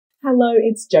Hello,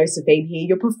 it's Josephine here,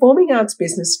 your performing arts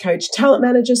business coach, talent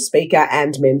manager, speaker,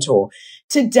 and mentor.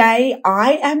 Today,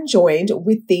 I am joined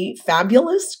with the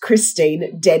fabulous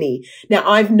Christine Denny. Now,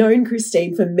 I've known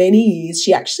Christine for many years.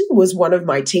 She actually was one of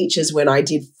my teachers when I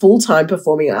did full-time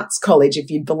performing arts college,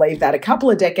 if you'd believe that, a couple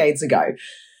of decades ago.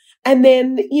 And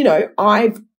then,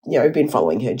 I've been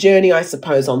following her journey, I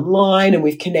suppose, online, and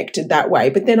we've connected that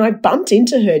way. But then I bumped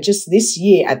into her just this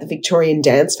year at the Victorian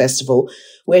Dance Festival,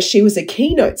 where she was a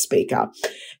keynote speaker,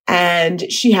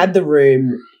 and she had the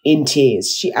room in tears.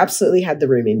 She absolutely had the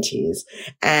room in tears.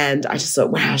 And I just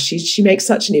thought, wow, she makes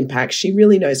such an impact. She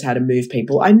really knows how to move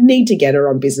people. I need to get her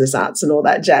on business arts and all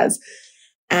that jazz.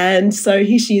 And so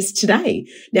here she is today.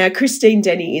 Now, Christine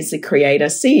Denny is the creator,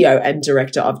 CEO, and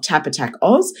director of Tap Attack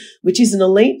Oz, which is an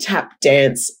elite tap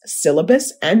dance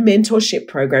syllabus and mentorship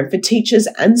program for teachers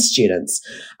and students.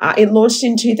 It launched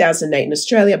in 2008 in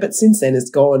Australia, but since then has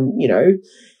gone,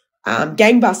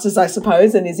 gangbusters, I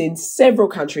suppose, and is in several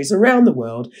countries around the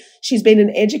world. She's been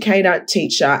an educator,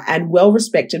 teacher, and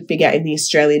well-respected figure in the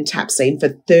Australian tap scene for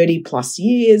 30 plus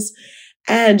years.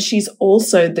 And she's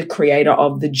also the creator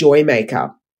of The Joy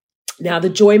Maker. Now, the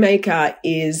Joy Maker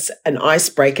is an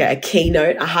icebreaker, a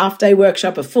keynote, a half-day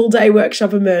workshop, a full-day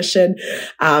workshop immersion.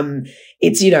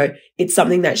 It's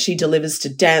something that she delivers to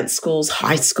dance schools,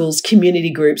 high schools, community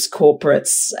groups,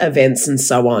 corporates, events, and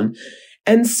so on.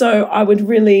 And so I would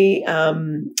really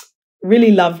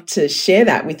love to share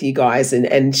that with you guys.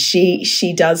 And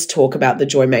she does talk about the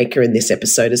Joy Maker in this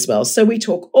episode as well. So we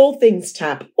talk all things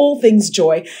tap, all things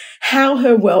joy, how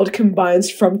her world combines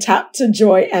from tap to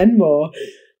joy and more.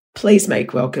 Please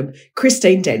make welcome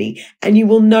Christine Denny. And you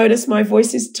will notice my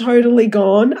voice is totally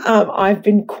gone. I've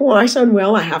been quite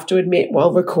unwell, I have to admit,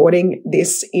 while recording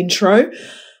this intro.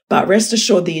 But rest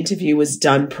assured the interview was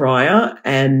done prior,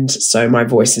 and so my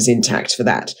voice is intact for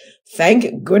that.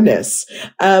 Thank goodness.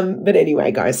 But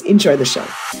anyway, guys, enjoy the show.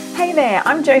 Hey there,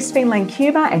 I'm Josephine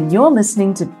Lancuba, and you're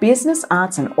listening to Business,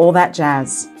 Arts and All That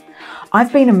Jazz.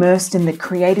 I've been immersed in the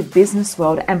creative business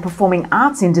world and performing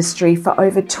arts industry for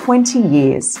over 20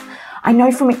 years. I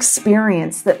know from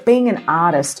experience that being an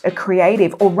artist, a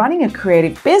creative, or running a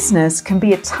creative business can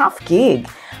be a tough gig,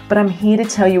 but I'm here to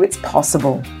tell you it's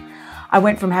possible. I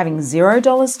went from having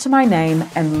 $0 to my name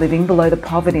and living below the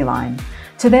poverty line,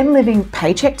 to then living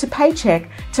paycheck to paycheck,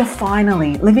 to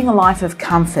finally living a life of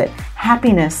comfort,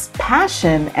 happiness,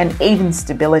 passion, and even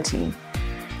stability.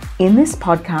 In this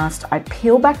podcast, I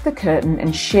peel back the curtain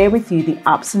and share with you the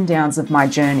ups and downs of my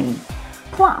journey.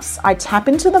 Plus, I tap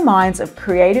into the minds of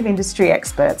creative industry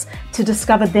experts to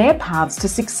discover their paths to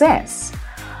success.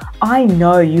 I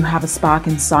know you have a spark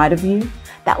inside of you,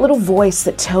 that little voice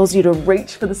that tells you to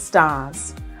reach for the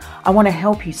stars. I want to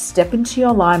help you step into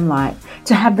your limelight,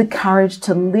 to have the courage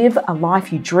to live a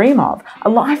life you dream of, a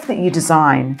life that you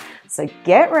design. So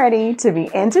get ready to be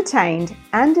entertained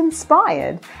and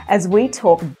inspired as we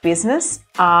talk business,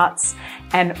 arts,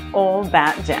 and all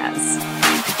that jazz.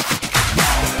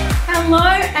 Hello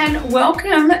and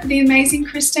welcome the amazing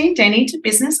Christine Denny to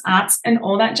Business, Arts, and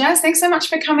All That Jazz. Thanks so much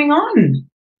for coming on.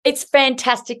 It's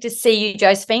fantastic to see you,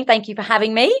 Josephine. Thank you for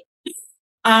having me.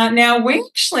 Now, we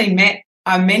actually met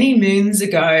many moons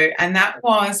ago, and that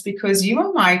was because you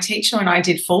were my teacher and I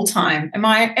did full-time. Am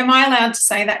I allowed to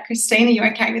say that, Christine? Are you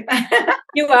okay with that?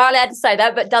 You are allowed to say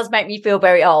that, but it does make me feel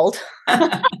very old.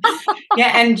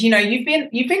 Yeah, and you've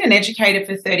been an educator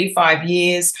for 35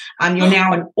 years. You're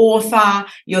now an author.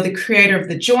 You're the creator of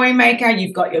The Joy Maker.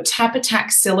 You've got your Tap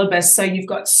Attack syllabus. So you've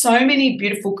got so many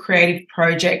beautiful creative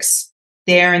projects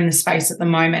there in the space at the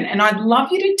moment. And I'd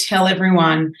love you to tell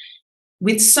everyone,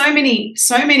 with so many,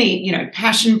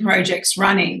 passion projects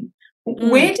running,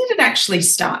 where did it actually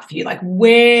start for you? Like,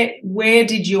 where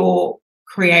did your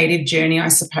creative journey, I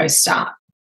suppose, start?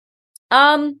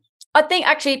 I think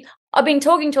actually I've been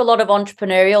talking to a lot of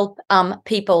entrepreneurial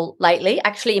people lately,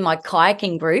 actually in my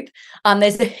kayaking group.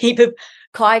 There's a heap of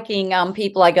kayaking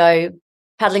people I go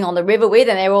paddling on the river with,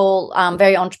 and they're all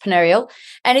very entrepreneurial.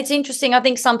 And it's interesting. I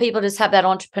think some people just have that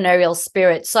entrepreneurial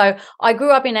spirit. So I grew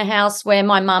up in a house where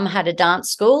my mum had a dance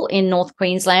school in North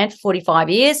Queensland for 45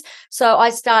 years. So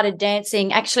I started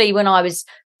dancing actually when I was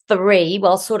 3,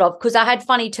 well, sort of, because I had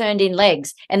funny turned in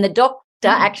legs, and the doctor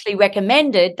actually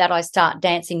recommended that I start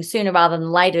dancing sooner rather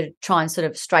than later to try and sort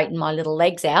of straighten my little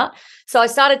legs out. So I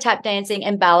started tap dancing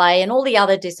and ballet and all the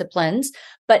other disciplines.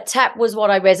 But tap was what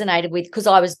I resonated with because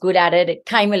I was good at it. It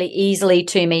came really easily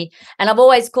to me. And I've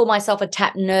always called myself a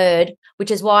tap nerd,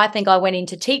 which is why I think I went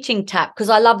into teaching tap, because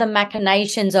I love the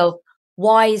machinations of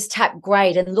why is tap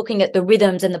great, and looking at the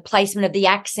rhythms and the placement of the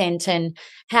accent and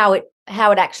how it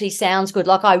actually sounds good.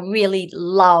 Like, I really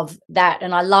love that.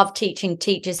 And I love teaching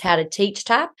teachers how to teach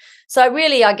tap. So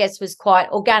really, I guess, was quite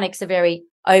organic's a very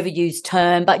overused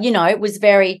term, but, it was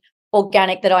very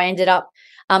organic that I ended up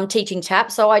teaching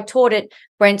tap. So I taught at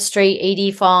Brent Street,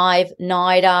 ED5,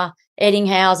 NIDA,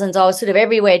 Eddinghausen's. I was sort of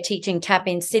everywhere teaching tap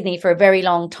in Sydney for a very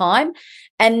long time.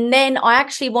 And then I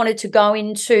actually wanted to go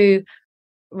into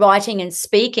writing and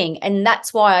speaking, and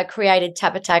that's why I created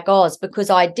Tap Attack Oz, because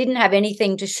I didn't have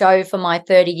anything to show for my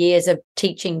 30 years of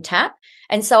teaching tap.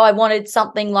 And so I wanted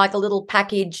something like a little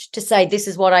package to say, this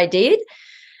is what I did.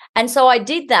 And so I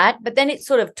did that, but then it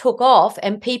sort of took off,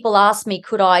 and people asked me,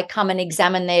 could I come and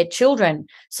examine their children?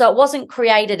 So it wasn't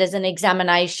created as an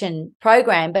examination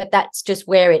program, but that's just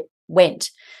where it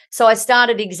went. So I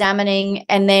started examining,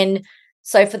 and then,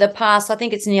 so for the past, I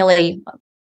think it's nearly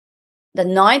the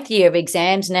 9th year of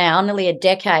exams now, nearly a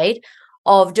decade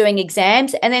of doing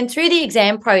exams. And then through the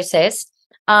exam process,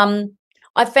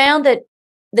 I found that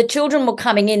the children were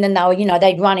coming in and they were,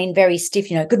 they'd run in very stiff,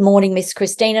 good morning, Miss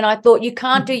Christine. And I thought, you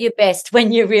can't do your best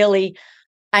when you're really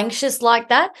anxious like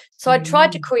that. So I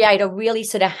tried to create a really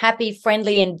sort of happy,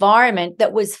 friendly environment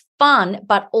that was fun,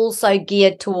 but also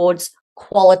geared towards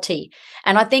quality.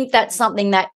 And I think that's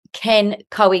something that can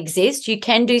coexist. You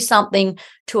can do something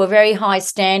to a very high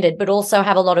standard, but also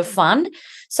have a lot of fun.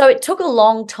 So it took a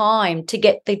long time to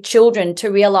get the children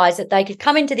to realize that they could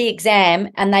come into the exam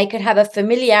and they could have a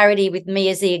familiarity with me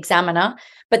as the examiner,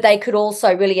 but they could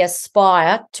also really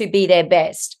aspire to be their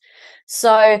best.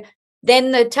 So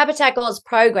then the Tap Attack Oz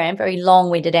program, very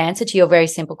long-winded answer to your very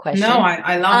simple question. No,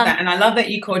 I love that. And I love that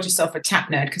you called yourself a tap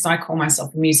nerd, because I call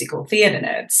myself a musical theatre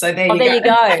nerd. So there you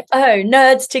go. Oh,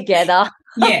 nerds together.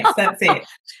 Yes, that's it.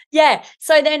 Yeah.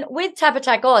 So then with Tap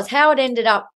Attack Oz, how it ended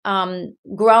up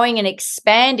growing and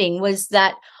expanding was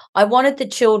that I wanted the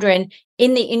children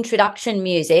in the introduction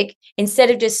music, instead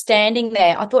of just standing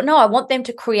there, I thought, no, I want them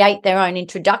to create their own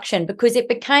introduction, because it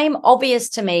became obvious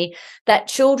to me that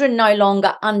children no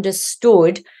longer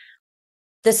understood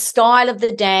the style of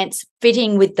the dance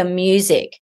fitting with the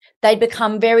music. They'd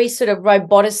become very sort of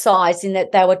roboticized in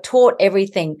that they were taught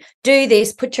everything. Do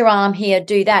this, put your arm here,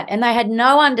 do that. And they had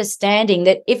no understanding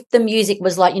that if the music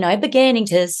was like, beginning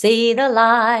to see the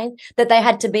light, that they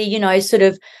had to be, sort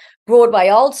of Broadway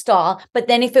old style. But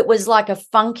then if it was like a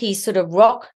funky sort of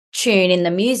rock tune in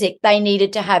the music, they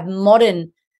needed to have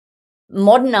modern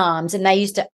arms, and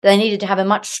they needed to have a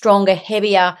much stronger,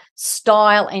 heavier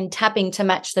style and tapping to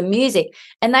match the music.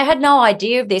 And they had no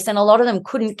idea of this, and a lot of them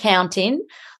couldn't count in,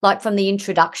 like from the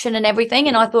introduction and everything.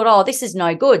 And I thought, oh, this is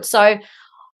no good. So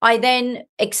I then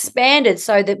expanded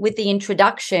so that with the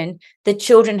introduction, the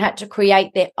children had to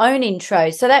create their own intro.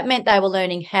 So that meant they were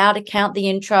learning how to count the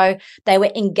intro. They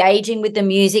were engaging with the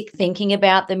music, thinking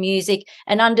about the music,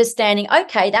 and understanding,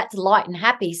 okay, that's light and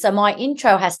happy, so my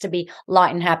intro has to be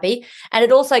light and happy. And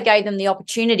it also gave them the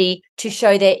opportunity to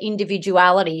show their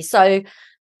individuality. So,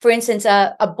 for instance,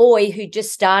 a boy who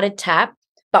just started tap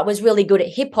but was really good at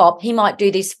hip hop, he might do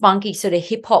this funky sort of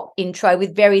hip hop intro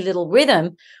with very little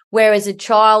rhythm, whereas a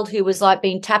child who was like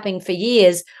been tapping for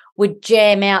years would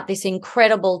jam out this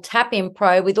incredible tap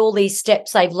impro with all these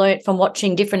steps they've learnt from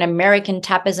watching different American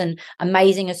tappers and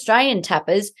amazing Australian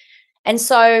tappers. And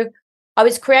so I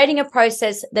was creating a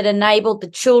process that enabled the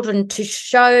children to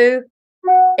show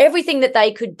everything that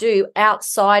they could do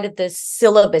outside of the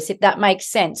syllabus, if that makes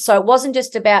sense. So it wasn't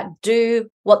just about do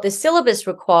what the syllabus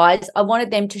requires. I wanted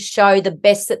them to show the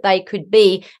best that they could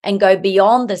be and go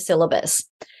beyond the syllabus.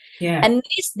 Yeah. And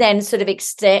this then sort of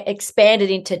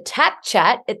expanded into tap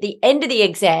chat at the end of the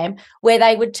exam, where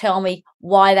they would tell me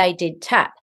why they did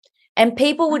tap. And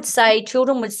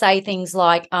children would say things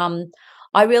like,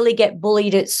 I really get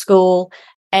bullied at school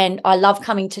and I love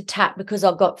coming to tap because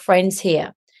I've got friends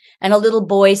here. And a little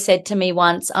boy said to me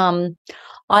once, I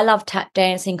love tap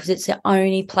dancing because it's the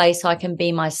only place I can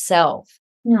be myself.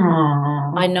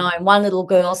 Aww. I know. One little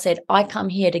girl said, I come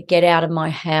here to get out of my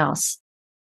house.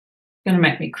 Going to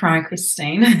make me cry,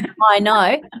 Christine. I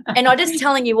know. And I'm just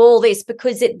telling you all this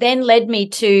because it then led me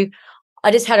to, I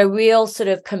just had a real sort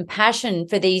of compassion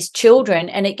for these children,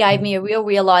 and it gave me a real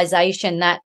realization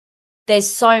that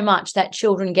there's so much that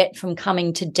children get from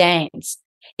coming to dance.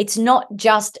 It's not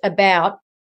just about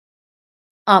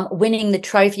winning the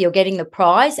trophy or getting the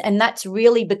prize, and that's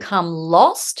really become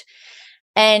lost.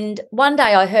 And one day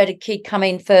I heard a kid come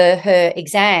in for her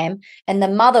exam, and the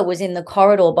mother was in the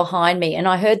corridor behind me, and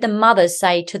I heard the mother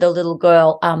say to the little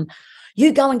girl,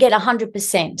 you go and get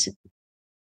 100%.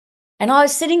 And I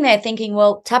was sitting there thinking,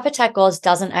 well, Tap Attack Oz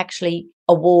doesn't actually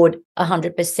award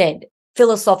 100%.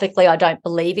 philosophically, I don't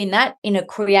believe in that. In a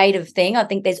creative thing, I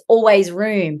think there's always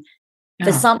room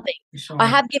for something. For sure. I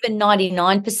have given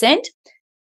 99%,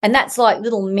 and that's like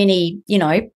little mini,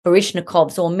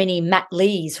 Barishnikovs or mini Matt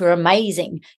Lees who are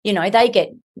amazing. They get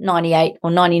 98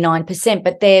 or 99%,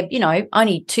 but they're,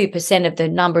 only 2% of the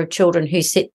number of children who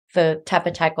sit for TAP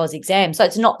Attack Oz exams. So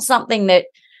it's not something that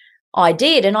I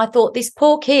did. And I thought, this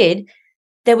poor kid,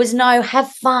 there was no have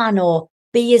fun or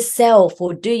be yourself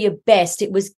or do your best.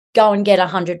 It was go and get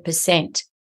 100%.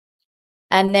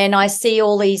 And then I see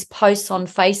all these posts on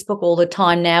Facebook all the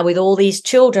time now with all these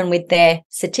children with their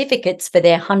certificates for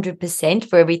their 100%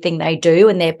 for everything they do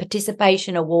and their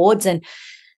participation awards, and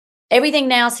everything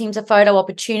now seems a photo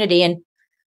opportunity. And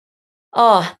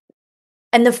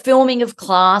the filming of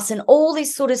class and all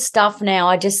this sort of stuff now,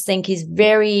 I just think is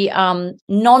very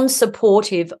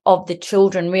non-supportive of the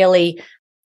children really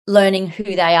learning who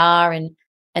they are and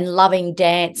loving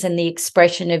dance and the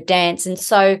expression of dance. And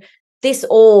so these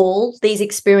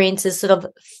experiences sort of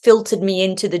filtered me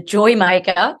into the Joy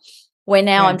Maker, where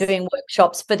now I'm doing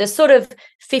workshops for the sort of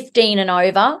 15 and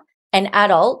over and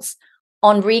adults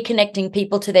on reconnecting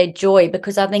people to their joy,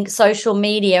 because I think social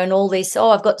media and all this,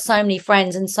 I've got so many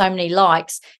friends and so many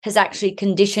likes, has actually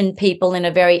conditioned people in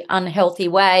a very unhealthy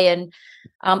way. And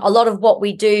a lot of what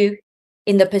we do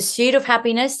in the pursuit of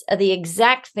happiness are the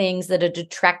exact things that are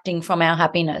detracting from our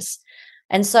happiness.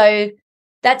 And so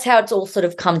that's how it's all sort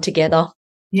of come together.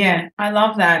 Yeah, I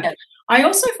love that. Yeah. I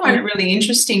also find it really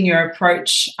interesting, your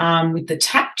approach with the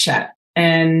TAP chat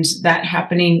and that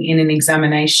happening in an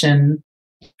examination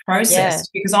process,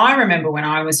 because I remember when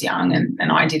I was young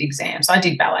and I did exams, I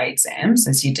did ballet exams,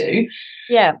 as you do.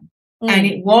 Yeah. And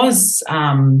it was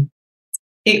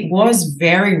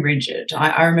very rigid.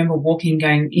 I remember walking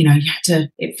going, you had to,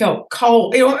 it felt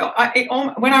cold.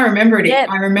 When I remember it,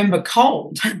 I remember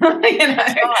cold. That's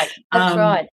right. That's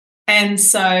right. And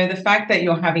so the fact that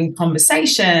you're having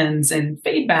conversations and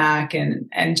feedback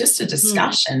and just a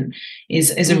discussion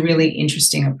is a really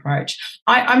interesting approach.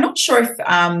 I'm not sure if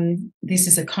this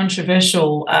is a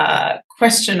controversial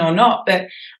question or not, but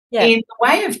in the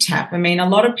way of TAP, I mean, a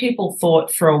lot of people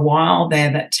thought for a while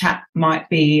there that TAP might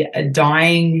be a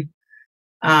dying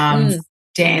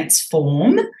dance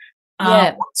form.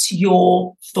 What's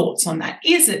your thoughts on that?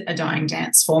 Is it a dying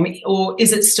dance form, or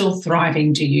is it still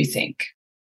thriving, do you think?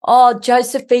 Oh,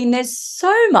 Josephine, there's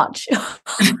so much.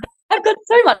 I've got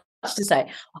so much to say.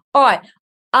 All right.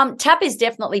 TAP is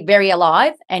definitely very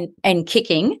alive and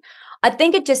kicking. I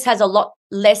think it just has a lot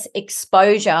less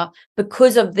exposure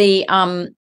because of the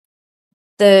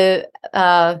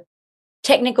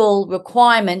technical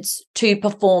requirements to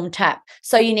perform TAP.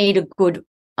 So you need a good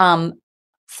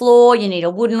floor, you need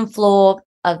a wooden floor,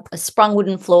 a sprung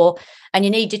wooden floor, and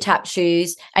you need your tap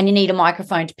shoes, and you need a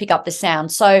microphone to pick up the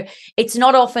sound. So it's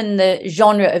not often the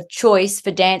genre of choice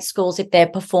for dance schools if they're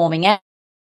performing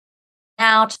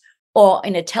out or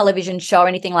in a television show or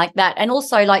anything like that. And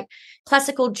also like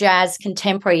classical, jazz,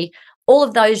 contemporary, all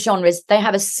of those genres, they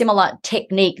have a similar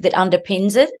technique that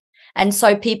underpins it. And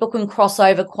so people can cross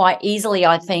over quite easily,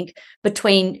 I think,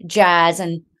 between jazz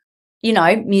and,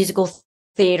 musical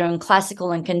theatre and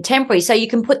classical and contemporary. So you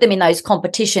can put them in those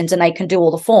competitions and they can do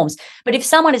all the forms. But if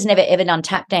someone has never ever done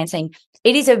tap dancing,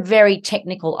 it is a very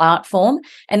technical art form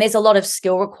and there's a lot of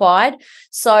skill required.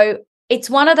 So it's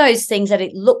one of those things that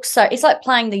it's like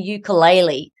playing the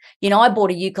ukulele. I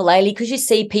bought a ukulele because you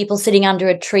see people sitting under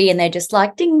a tree and they're just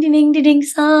like ding, ding, ding, ding, ding,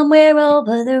 somewhere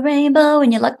over the rainbow.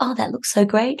 And you're like, oh, that looks so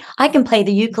great. I can play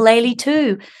the ukulele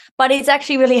too. But it's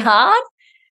actually really hard.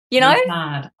 It's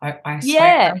hard. I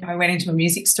swear, I went into a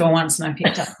music store once and I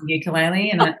picked up the ukulele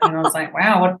and I was like,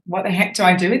 wow, what the heck do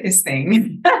I do with this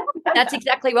thing? That's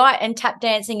exactly right. And tap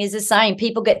dancing is the same.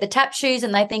 People get the tap shoes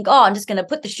and they think, oh, I'm just going to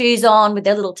put the shoes on with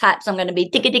their little taps. I'm going to be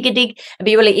digga, digga, dig. It'll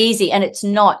be really easy. And it's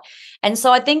not. And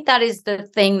so I think that is the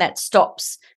thing that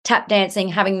stops tap dancing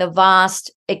having the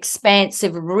vast,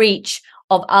 expansive reach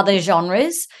of other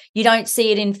genres. You don't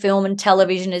see it in film and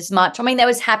television as much. I mean, there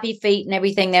was Happy Feet and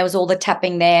everything. There was all the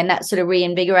tapping there and that sort of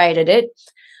reinvigorated it.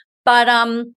 But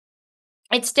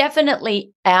it's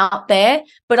definitely out there,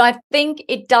 but I think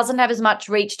it doesn't have as much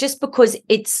reach just because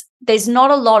there's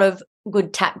not a lot of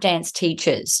good tap dance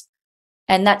teachers.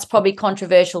 And that's probably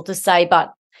controversial to say,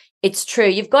 but it's true.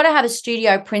 You've got to have a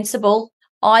studio principal.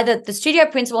 Either the studio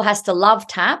principal has to love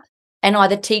tap and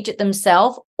either teach it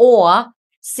themselves or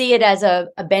see it as a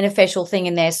beneficial thing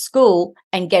in their school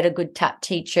and get a good tap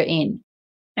teacher in.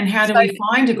 And how do we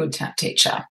find a good tap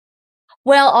teacher?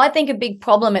 Well, I think a big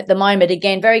problem at the moment,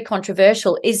 again, very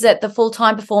controversial, is that the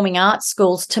full-time performing arts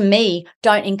schools, to me,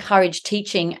 don't encourage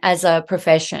teaching as a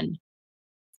profession.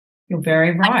 You're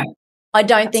very right. I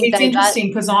don't think it's interesting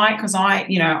because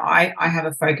I have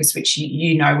a focus, which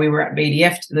we were at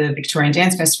VDF, the Victorian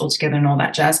Dance Festival, together and all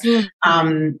that jazz.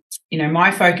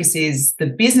 My focus is the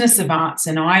business of arts,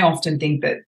 and I often think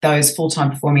that those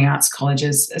full-time performing arts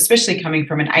colleges, especially coming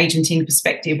from an agenting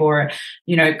perspective or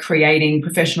creating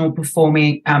professional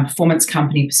performance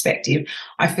company perspective,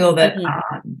 I feel that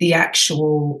the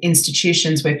actual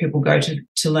institutions where people go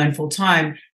to learn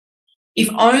full-time, if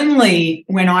only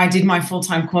when I did my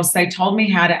full-time course, they told me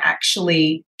how to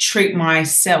actually treat my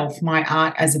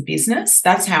art as a business.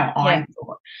 That's how I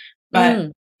thought.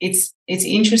 But it's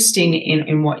interesting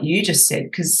in what you just said,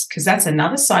 because that's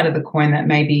another side of the coin that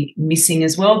may be missing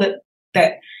as well,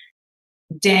 that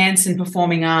dance and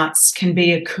performing arts can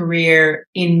be a career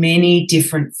in many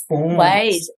different forms.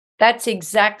 Ways. That's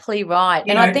exactly right.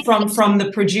 I think from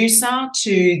the producer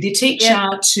to the teacher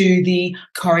to the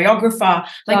choreographer,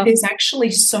 there's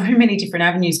actually so many different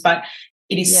avenues, but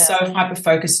it is so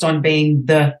hyper-focused on being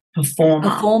the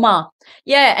performer.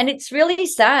 Yeah, and it's really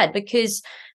sad because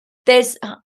there's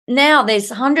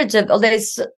hundreds of,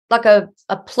 there's like a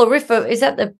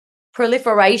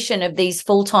proliferation of these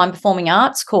full-time performing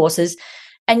arts courses.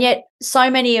 And yet so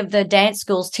many of the dance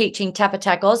schools teaching Tap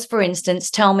Attack Oz, for instance,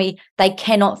 tell me they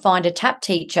cannot find a tap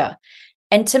teacher.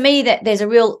 And to me, that there's a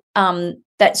real,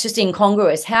 that's just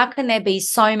incongruous. How can there be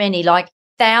so many, like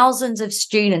thousands of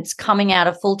students coming out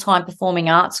of full-time performing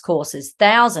arts courses,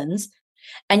 thousands,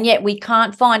 and yet we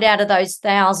can't find out of those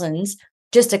thousands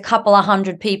just a couple of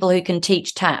hundred people who can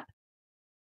teach tap?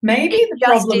 Maybe the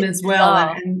problem as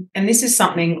well, and this is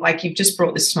something like you've just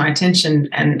brought this to my attention,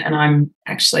 and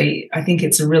I think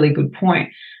it's a really good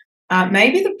point.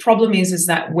 Maybe the problem is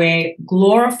that we're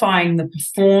glorifying the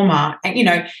performer,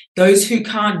 and those who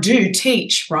can't do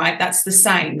teach, right? That's the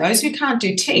saying. Those who can't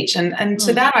do teach, and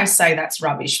to that I say that's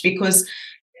rubbish, because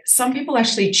some people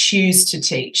actually choose to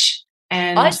teach,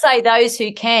 and I say those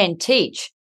who can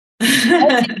teach.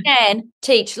 Those who can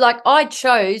teach. Like I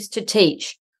chose to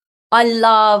teach. I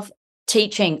love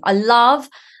teaching. I love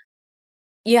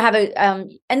you have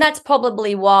and that's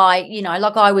probably why,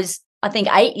 like I was, I think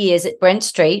 8 years at Brent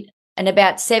Street and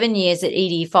about 7 years at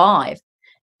ED5.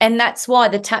 And that's why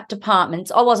the tap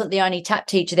departments, I wasn't the only tap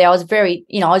teacher there. I was I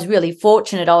was really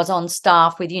fortunate. I was on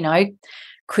staff with,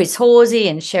 Chris Horsey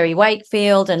and Sherry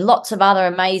Wakefield and lots of other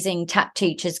amazing tap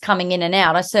teachers coming in and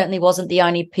out. I certainly wasn't the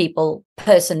only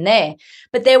person there,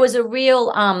 but there was a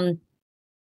real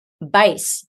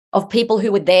base of people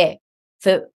who were there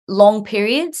for long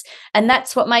periods. And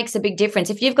that's what makes a big difference.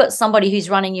 If you've got somebody who's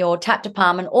running your tap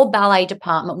department or ballet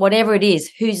department, whatever it is,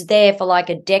 who's there for like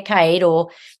a decade or,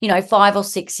 5 or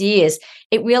 6 years,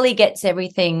 it really gets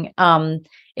everything,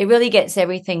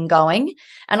 going.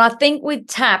 And I think with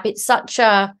tap, it's such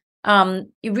a,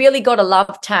 you really got to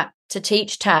love tap to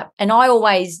teach tap. And I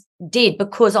always did,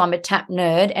 because I'm a tap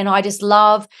nerd, and I just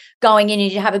love going in and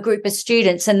you have a group of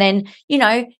students, and then,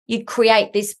 you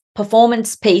create this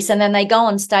performance piece, and then they go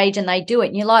on stage and they do it,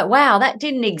 and you're like, wow, that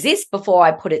didn't exist before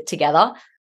I put it together.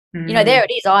 There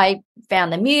it is. I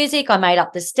found the music, I made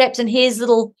up the steps, and here's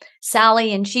little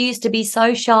Sally, and she used to be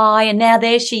so shy, and now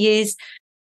there she is,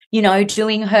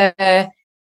 doing her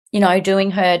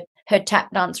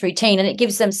tap dance routine, and it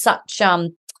gives them such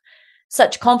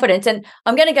confidence. And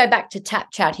I'm going to go back to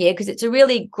Tap Chat here because it's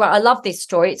I love this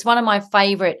story. It's one of my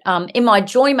favorite. In my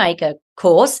Joy Maker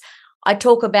course, I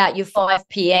talk about your 5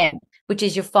 p.m., which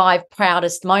is your 5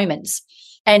 proudest moments.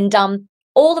 And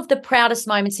all of the proudest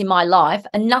moments in my life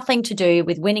are nothing to do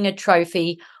with winning a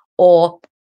trophy or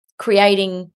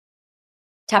creating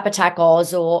Tap Attack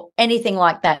Oz or anything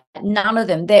like that. None of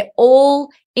them. They're all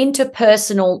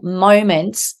interpersonal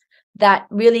moments that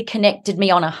really connected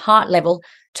me on a heart level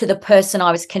to the person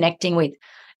I was connecting with.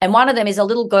 And one of them is a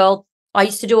little girl. I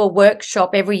used to do a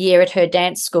workshop every year at her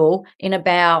dance school in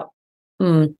about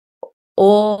June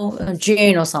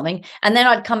or something. And then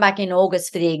I'd come back in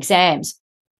August for the exams.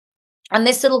 And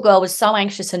this little girl was so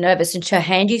anxious and nervous, and her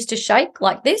hand used to shake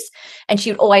like this, and she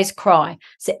would always cry.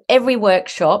 So every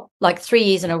workshop, like 3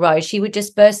 years in a row, she would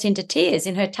just burst into tears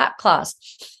in her tap class.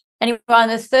 And in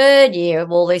the third year of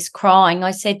all this crying,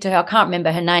 I said to her, I can't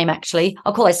remember her name actually,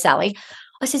 I'll call her Sally.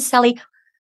 I said, Sally,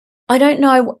 I don't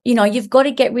know, you've got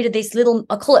to get rid of this little,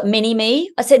 I call it mini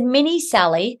me. I said, mini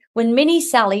Sally, when mini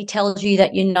Sally tells you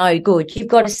that you're no good, you've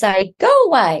got to say, go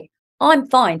away. I'm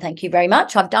fine, thank you very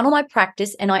much. I've done all my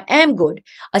practice and I am good.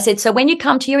 I said, so when you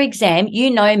come to your exam, you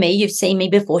know me, you've seen me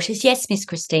before. She says, yes, Miss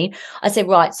Christine. I said,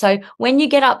 right, so when you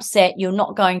get upset, you're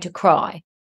not going to cry.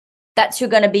 That's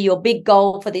going to be your big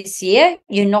goal for this year.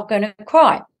 You're not going to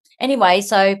cry. Anyway,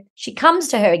 so she comes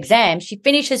to her exam. She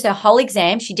finishes her whole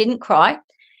exam. She didn't cry.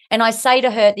 And I say to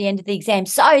her at the end of the exam,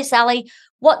 so Sally,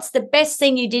 what's the best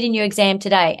thing you did in your exam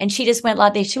today? And she just went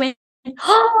like this. She went,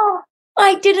 oh,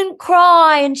 I didn't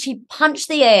cry. And she punched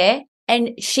the air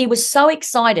and she was so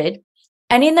excited.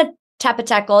 And in the Tap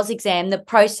Attack Oz exam, the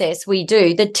process we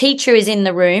do, the teacher is in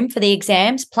the room for the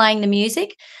exams playing the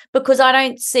music, because I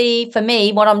don't see, for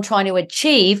me, what I'm trying to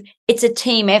achieve, it's a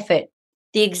team effort.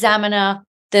 The examiner,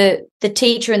 the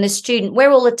teacher and the student, we're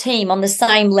all a team on the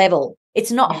same level.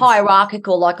 It's not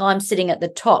hierarchical like I'm sitting at the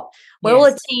top. We're all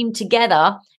a team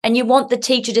together, and you want the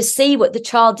teacher to see what the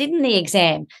child did in the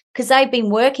exam because they've been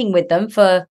working with them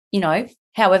for,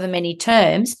 however many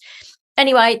terms.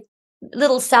 Anyway,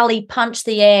 little Sally punched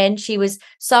the air and she was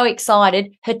so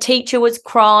excited. Her teacher was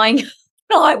crying.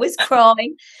 I was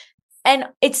crying. And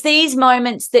it's these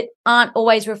moments that aren't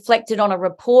always reflected on a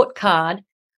report card,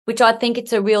 which I think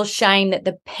it's a real shame that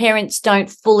the parents don't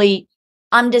fully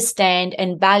understand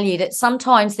and value that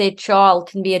sometimes their child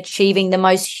can be achieving the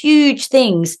most huge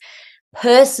things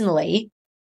personally.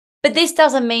 But this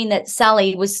doesn't mean that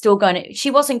Sally was she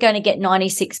wasn't going to get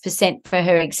 96% for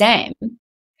her exam.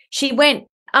 She went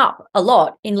up a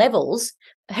lot in levels.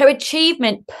 Her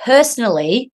achievement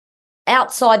personally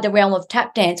outside the realm of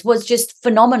tap dance was just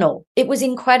phenomenal. It was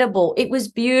incredible. It was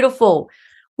beautiful.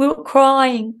 We were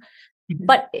crying.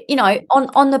 But,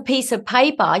 on the piece of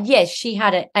paper, yes, she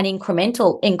had an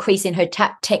incremental increase in her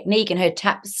tap technique and her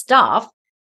tap stuff,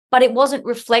 but it wasn't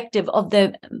reflective of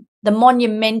the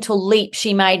monumental leap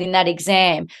she made in that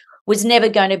exam. Was never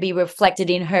going to be reflected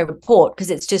in her report because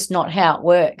it's just not how it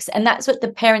works. And that's what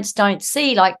the parents don't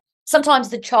see. Like sometimes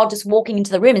the child just walking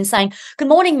into the room and saying, "Good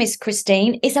morning, Miss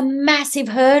Christine," is a massive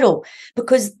hurdle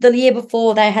because the year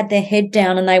before they had their head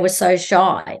down and they were so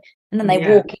shy. And then they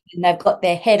walk in and they've got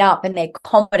their head up and they're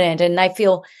confident and they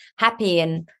feel happy.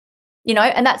 And,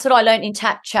 and that's what I learned in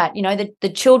Tap Chat.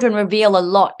 The children reveal a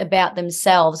lot about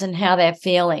themselves and how they're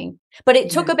feeling. But it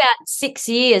took about 6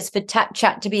 years for Tap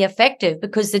Chat to be effective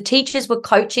because the teachers were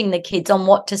coaching the kids on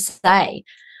what to say.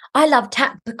 I love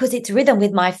tap because it's rhythm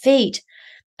with my feet.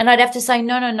 And I'd have to say,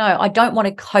 no, I don't want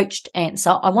a coached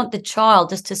answer. I want the child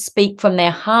just to speak from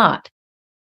their heart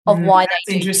of why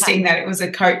that's interesting that it was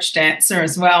a coached answer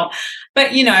as well.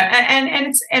 But,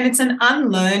 and it's an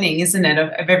unlearning, isn't it,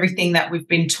 of everything that we've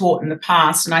been taught in the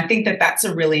past. And I think that that's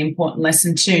a really important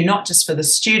lesson too, not just for the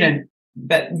student,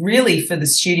 but really for the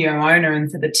studio owner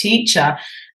and for the teacher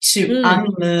to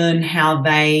unlearn how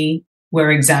they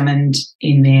were examined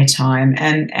in their time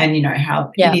and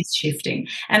how it is shifting.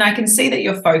 And I can see that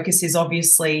your focus is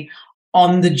obviously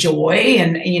on the joy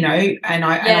and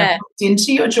I looked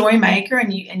into your Joy Maker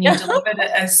and you delivered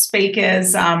a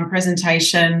speaker's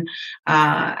presentation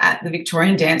at the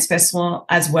Victorian Dance Festival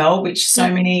as well, which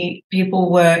so many people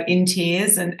were in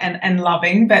tears and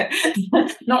loving, but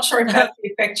not sure if that's the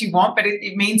effect you want, but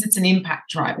it means it's an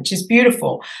impact, right, which is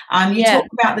beautiful. You talk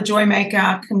about the Joy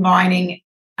Maker combining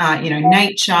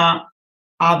nature,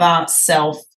 other,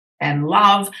 self and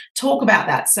love. Talk about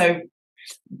that. So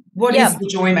what is the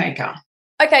Joy Maker?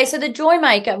 Okay, so the Joy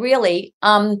Maker really,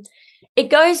 it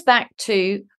goes back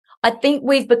to, I think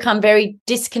we've become very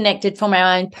disconnected from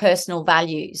our own personal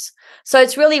values. So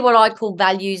it's really what I call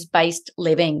values-based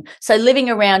living. So living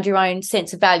around your own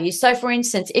sense of values. So for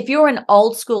instance, if you're an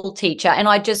old school teacher, and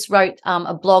I just wrote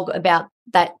a blog about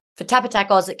that for Tap Attack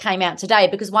Oz that came out today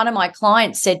because one of my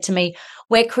clients said to me,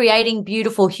 we're creating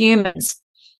beautiful humans.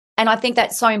 And I think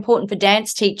that's so important for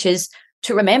dance teachers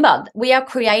to remember.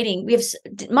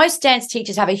 Most dance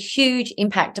teachers have a huge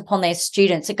impact upon their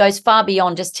students. It goes far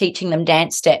beyond just teaching them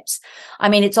dance steps. I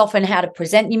mean, it's often how to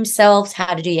present themselves,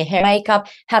 how to do your hair, makeup,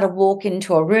 how to walk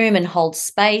into a room and hold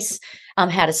space,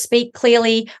 how to speak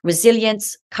clearly,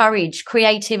 resilience, courage,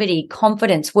 creativity,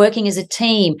 confidence, working as a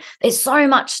team. There's so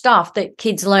much stuff that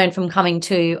kids learn from coming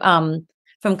to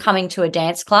a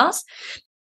dance class.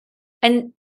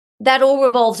 And that all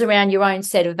revolves around your own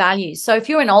set of values. So if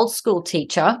you're an old school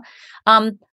teacher,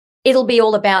 it'll be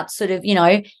all about sort of,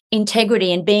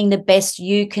 integrity and being the best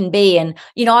you can be. And,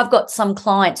 I've got some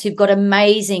clients who've got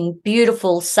amazing,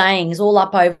 beautiful sayings all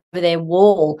up over their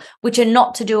wall, which are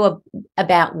not to do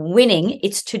about winning.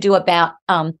 It's to do about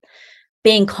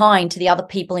being kind to the other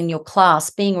people in your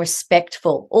class, being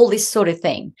respectful, all this sort of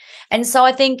thing. And so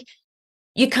I think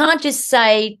you can't just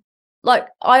say, like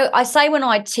I say when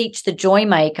I teach the Joy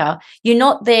Maker, you're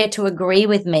not there to agree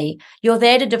with me. You're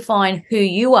there to define who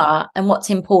you are and what's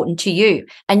important to you.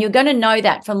 And you're going to know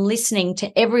that from listening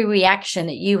to every reaction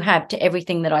that you have to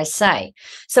everything that I say.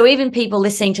 So even people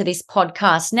listening to this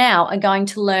podcast now are going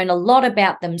to learn a lot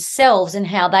about themselves and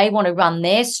how they want to run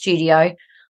their studio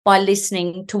by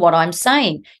listening to what I'm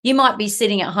saying. You might be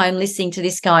sitting at home listening to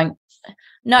this going,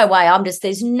 No way.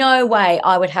 There's no way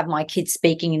I would have my kids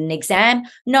speaking in an exam.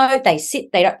 No, they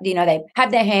sit, they don't, they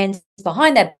have their hands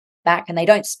behind their back and they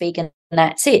don't speak, and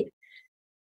that's it.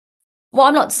 Well,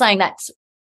 I'm not saying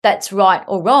that's right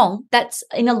or wrong. That's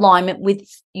in alignment with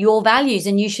your values,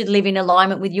 and you should live in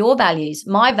alignment with your values.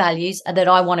 My values are that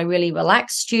I want a really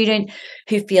relaxed student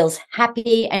who feels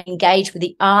happy and engaged with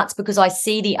the arts, because I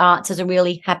see the arts as a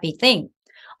really happy thing.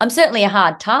 I'm certainly a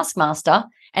hard taskmaster,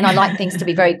 and I like things to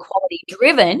be very quality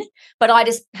driven, but I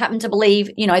just happen to believe,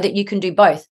 that you can do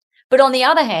both. But on the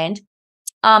other hand,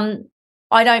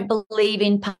 I don't believe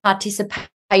in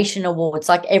participation awards,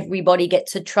 like everybody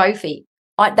gets a trophy.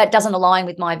 That doesn't align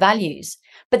with my values.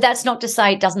 But that's not to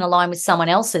say it doesn't align with someone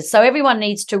else's. So everyone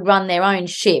needs to run their own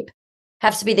ship,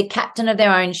 has to be the captain of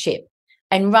their own ship,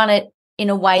 and run it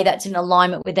in a way that's in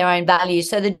alignment with their own values.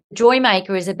 So the Joy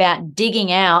Maker is about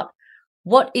digging out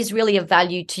what is really of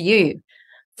value to you.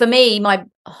 For me, my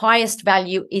highest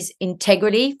value is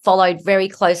integrity, followed very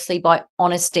closely by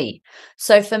honesty.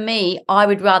 So for me, I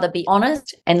would rather be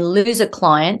honest and lose a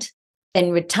client than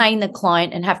retain the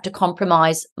client and have to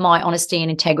compromise my honesty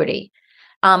and integrity.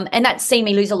 And that's seen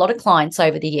me lose a lot of clients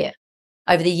over the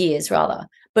years rather.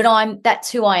 But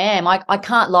that's who I am. I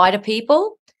can't lie to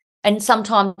people, and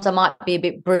sometimes I might be a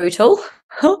bit brutal,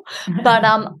 but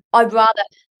I'd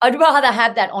rather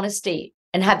have that honesty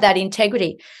and have that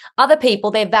integrity. Other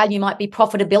people, their value might be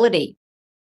profitability.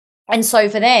 And so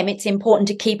for them, it's important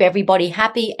to keep everybody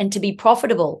happy and to be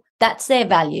profitable. That's their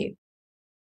value.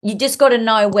 You just got to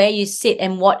know where you sit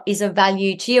and what is of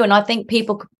value to you. And I think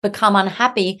people become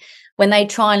unhappy when they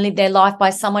try and live their life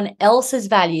by someone else's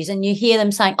values. And you hear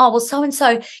them saying, oh, well,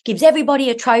 so-and-so gives everybody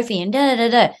a trophy and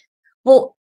da-da-da-da.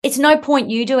 Well, it's no point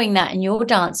you doing that in your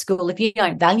dance school if you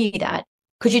don't value that,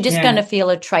 because you're just going to feel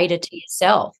a traitor to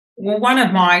yourself. Well, one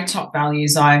of my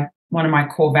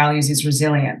core values is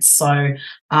resilience. So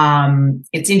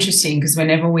it's interesting because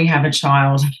whenever we have a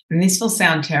child, and this will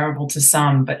sound terrible to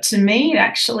some, but to me, it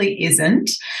actually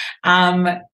isn't.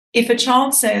 If a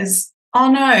child says, oh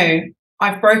no,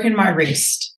 I've broken my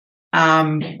wrist,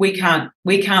 we can't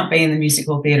be in the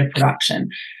musical theatre production.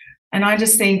 And I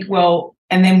just think, well,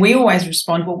 and then we always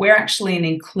respond, well, we're actually an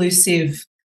inclusive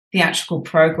theatrical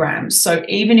program. So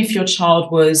even if your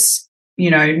child was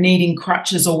needing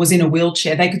crutches or was in a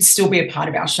wheelchair, they could still be a part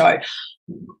of our show.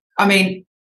 I mean,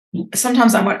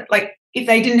 sometimes I want, like, if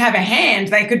they didn't have a hand,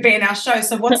 they could be in our show.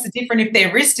 So what's the difference if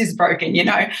their wrist is broken,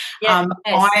 Yes.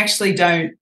 I actually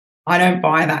don't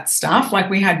buy that stuff.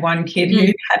 Like, we had one kid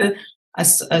who had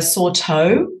a sore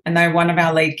toe, and they were one of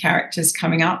our lead characters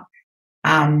coming up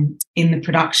in the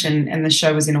production, and the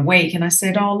show was in a week. And I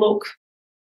said, oh, look,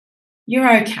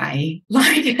 you're okay.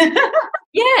 Like,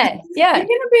 Yeah. You're going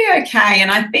to be okay.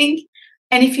 And I think,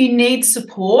 and if you need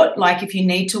support, like if you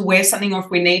need to wear something, or if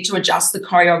we need to adjust the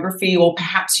choreography, or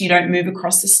perhaps you don't move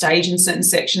across the stage in certain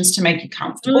sections to make you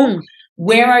comfortable,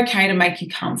 we're okay to make you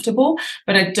comfortable.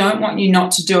 But I don't want you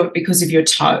not to do it because of your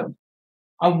toe.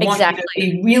 I want you to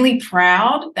be really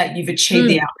proud that you've achieved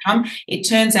the outcome. It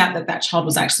turns out that child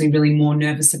was actually really more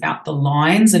nervous about the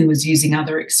lines and was using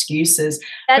other excuses.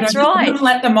 That's but right. I didn't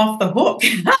let them off the hook.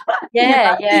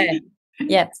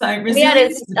 Yeah. So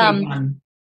resilience is a big one.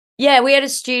 Yeah, we had a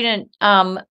student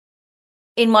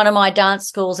in one of my dance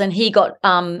schools, and he got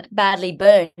badly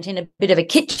burnt in a bit of a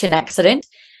kitchen accident.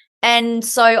 And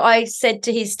so I said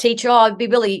to his teacher, oh, I'd be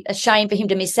really ashamed for him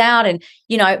to miss out. And,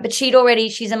 but she's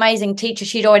an amazing teacher.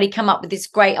 She'd already come up with this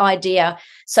great idea.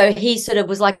 So he sort of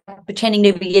was like pretending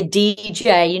to be a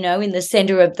DJ, in the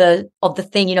center of the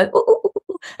thing, ooh, ooh,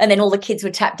 ooh, and then all the kids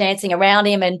were tap dancing around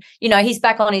him. And, he's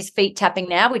back on his feet tapping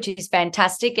now, which is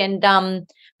fantastic. And,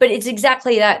 but it's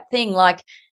exactly that thing. Like,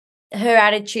 her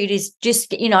attitude is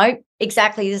just,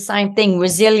 exactly the same thing: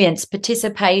 resilience,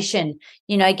 participation,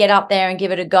 get up there and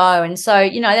give it a go. And so,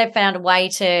 they've found a way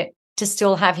to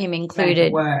still have him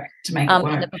included to make it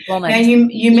work. in the performance. Now,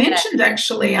 you mentioned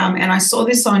actually, and I saw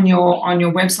this on your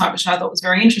website, which I thought was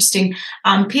very interesting.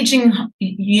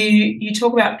 You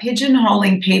talk about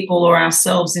pigeonholing people or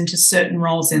ourselves into certain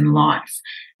roles in life,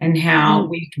 and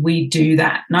how we do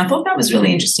that. And I thought that was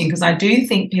really interesting, because I do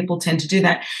think people tend to do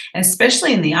that, and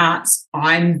especially in the arts.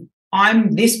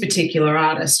 I'm this particular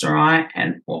artist, all right,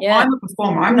 and I'm a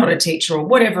performer, I'm not a teacher, or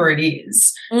whatever it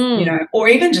is, or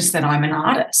even just that I'm an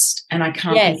artist and I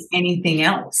can't be anything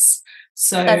else.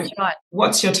 So that's right.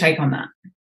 What's your take on that?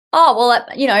 Oh,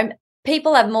 well,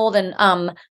 people have more than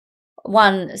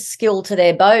one skill to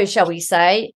their bow, shall we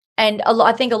say. And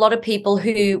I think a lot of people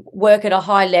who work at a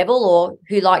high level, or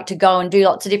who like to go and do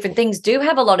lots of different things, do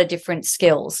have a lot of different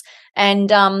skills. And,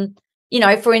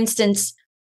 for instance,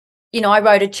 I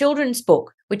wrote a children's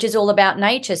book, which is all about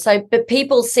nature. So, but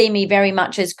people see me very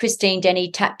much as Christine Denny,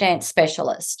 tap dance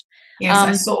specialist. Yes,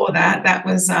 I saw that. That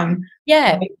was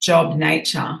Great Job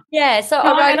Nature. Yeah. So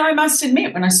I must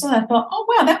admit, when I saw that, I thought, oh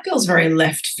wow, that feels very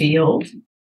left field.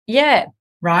 Yeah.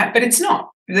 Right. But it's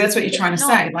not. That's what you're trying to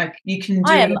say. Like, you can do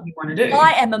whatever you want to do.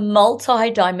 I am a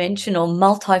multi-dimensional,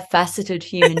 multifaceted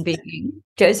human being,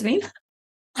 Josephine.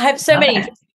 I have so many.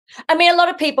 I mean, a lot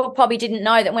of people probably didn't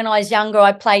know that when I was younger,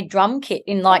 I played drum kit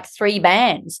in like 3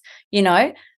 bands, you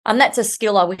know. That's a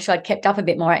skill I wish I'd kept up a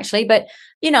bit more, actually. But,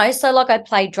 you know, so like I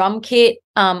play drum kit.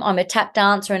 I'm a tap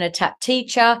dancer and a tap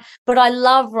teacher, but I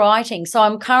love writing. So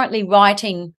I'm currently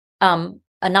writing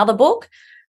another book,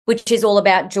 which is all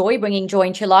about joy, bringing joy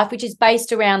into your life, which is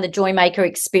based around the Joy Maker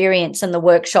experience and the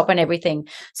workshop and everything.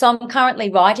 So I'm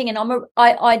currently writing, and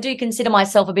I do consider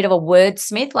myself a bit of a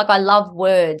wordsmith. Like, I love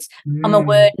words. I'm a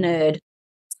word nerd.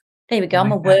 There we go.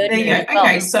 I'm a word nerd.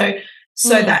 Okay,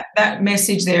 so that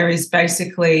message there is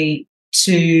basically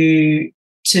to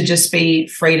just be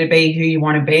free to be who you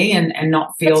want to be, and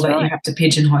not feel that you have to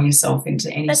pigeonhole yourself into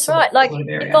any sort of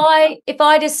area. If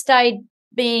I just stayed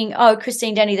being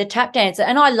Christine Denny the tap dancer,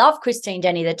 and I love Christine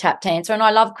Denny the tap dancer, and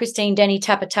I love Christine Denny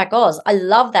Tap Attack Oz, I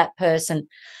love that person,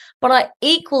 but I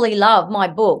equally love my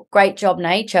book Great Job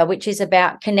Nature, which is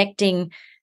about connecting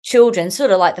children,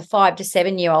 sort of like the 5 to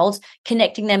 7 year olds,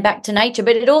 connecting them back to nature.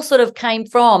 But it all sort of came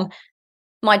from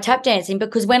my tap dancing,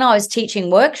 because when I was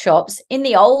teaching workshops in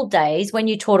the old days, when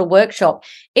you taught a workshop,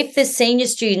 if the senior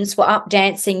students were up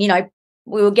dancing, you know,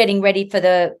 we were getting ready for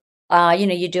the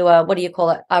you do a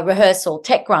rehearsal,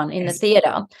 tech run in the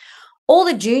theatre. All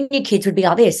the junior kids would be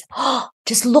like this,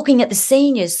 just looking at the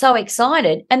seniors, so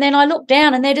excited. And then I look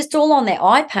down and they're just all on their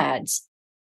iPads.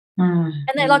 And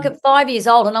they're like at 5 years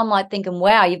old. And I'm like thinking,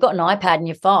 wow, you've got an iPad and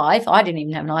you're 5. I didn't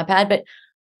even have an iPad, but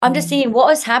I'm just thinking, what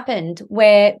has happened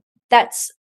where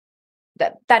that's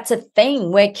a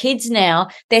thing where kids now,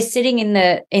 they're sitting in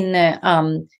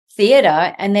the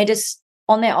theatre and they're just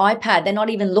on their iPad. They're not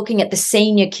even looking at the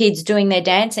senior kids doing their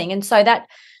dancing. And so that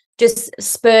just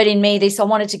spurred in me this. I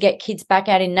wanted to get kids back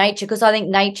out in nature, because I think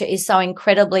nature is so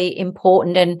incredibly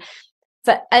important. And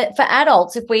for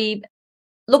adults, if we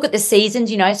look at the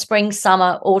seasons, you know, spring,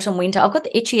 summer, autumn, winter. I've got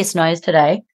the itchiest nose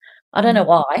today. I don't know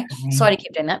why. Sorry to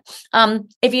keep doing that.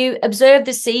 If you observe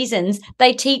the seasons,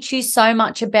 they teach you so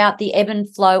much about the ebb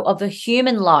and flow of a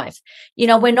human life. You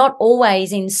know, we're not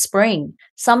always in spring.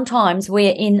 Sometimes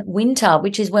we're in winter,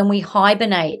 which is when we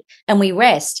hibernate and we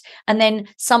rest. And then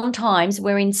sometimes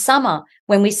we're in summer,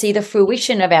 when we see the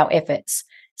fruition of our efforts.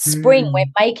 Spring, we're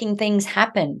making things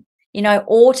happen. You know,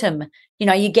 autumn, you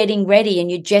know, you're getting ready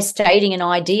and you're gestating an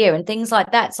idea and things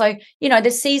like that. So, you know, the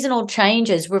seasonal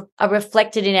changes are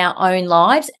reflected in our own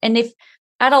lives. And if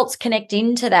adults connect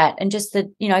into that and just,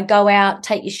 go out,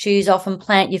 take your shoes off and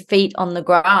plant your feet on the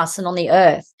grass and on the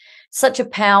earth, such a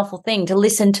powerful thing to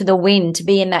listen to the wind, to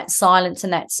be in that silence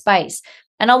and that space.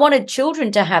 And I wanted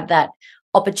children to have that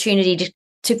opportunity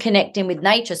to connect in with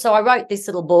nature. So I wrote this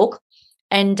little book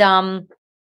and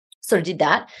sort of did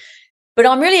that. But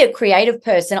I'm really a creative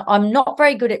person. I'm not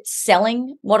very good at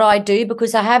selling what I do,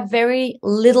 because I have very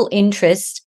little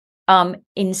interest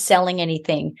in selling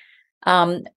anything,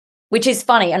 which is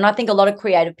funny. And I think a lot of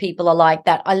creative people are like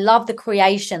that. I love the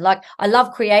creation. Like, I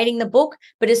love creating the book,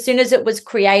 but as soon as it was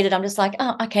created, I'm just like,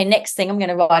 oh, okay, next thing, I'm going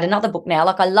to write another book now.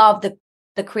 Like, I love the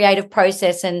creative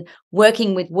process and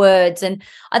working with words. And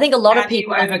I think a lot of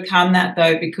people... How do you overcome that,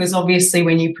 though? Because obviously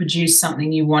when you produce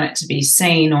something, you want it to be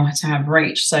seen or to have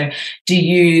reach. So do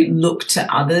you look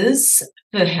to others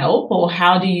for help, or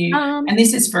how do you... and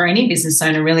this is for any business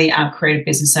owner, really, our creative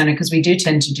business owner, because we do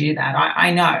tend to do that.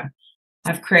 I know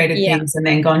I've created things and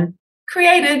then gone,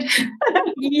 created.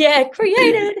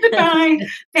 Created. Goodbye.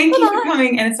 Thank you for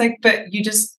coming. And it's like, but you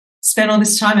just spent all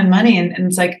this time and money, and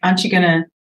it's like, aren't you going to...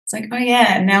 It's like, oh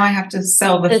yeah, now I have to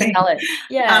sell the thing. Sell it.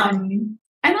 Yeah. And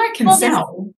I can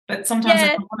sell, but sometimes I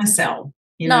don't want to sell.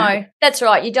 No, that's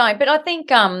right. You don't. But I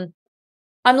think I'm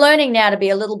learning now to be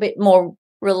a little bit more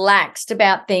relaxed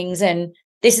about things. And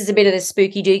this is a bit of the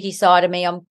spooky dooky side of me.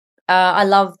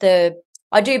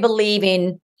 I do believe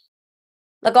in,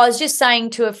 like I was just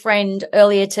saying to a friend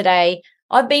earlier today,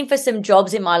 I've been for some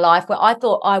jobs in my life where I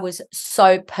thought I was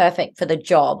so perfect for the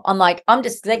job. I'm like,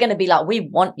 they're going to be like, we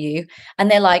want you. And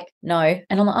they're like, no.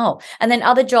 And I'm like, oh. And then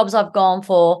other jobs I've gone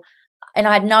for and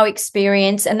I had no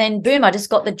experience. And then boom, I just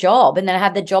got the job. And then I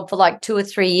had the job for like 2 or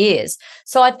 3 years.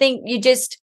 So I think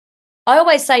I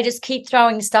always say, just keep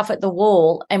throwing stuff at the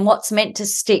wall, and what's meant to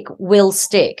stick will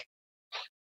stick.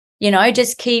 You know,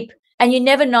 just keep, and you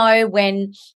never know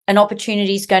when an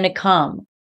opportunity is going to come,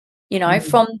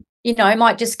 from, it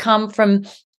might just come from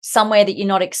somewhere that you're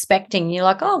not expecting. You're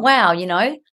like, oh, wow,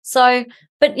 So,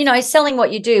 but, selling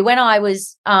what you do. When I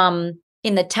was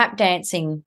in the tap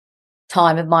dancing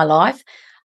time of my life,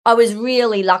 I was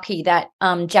really lucky that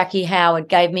Jackie Howard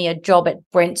gave me a job at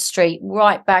Brent Street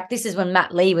right back. This is when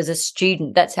Matt Lee was a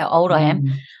student. That's how old I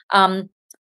am.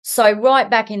 So right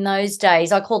back in those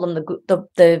days, I call them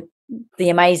the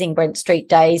amazing Brent Street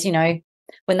days,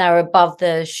 when they were above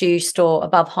the shoe store,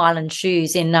 above Highland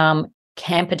Shoes in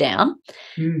Camperdown.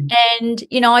 And,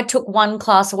 I took one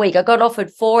class a week. I got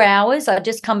offered 4 hours. I'd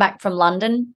just come back from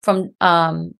London, from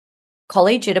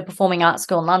college at a performing arts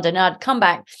school in London. And I'd come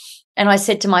back and I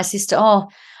said to my sister, oh,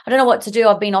 I don't know what to do.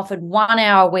 I've been offered 1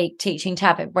 hour a week teaching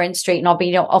tap at Brent Street, and I've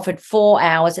been offered 4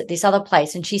 hours at this other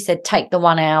place. And she said, take the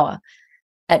 1 hour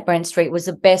at Brent Street. It was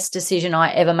the best decision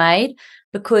I ever made,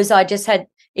 because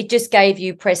it just gave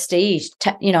you prestige.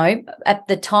 At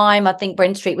the time, I think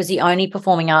Brent Street was the only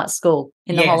performing arts school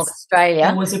in the whole of Australia.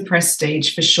 It was a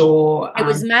prestige for sure. It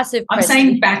was massive I'm prestige.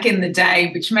 saying back in the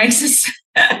day, which makes us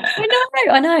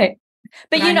I know.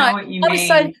 But I know what you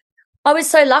mean. I was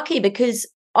so lucky because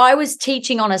I was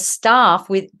teaching on a staff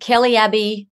with Kelly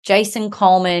Abbey, Jason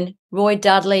Coleman, Roy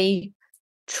Dudley,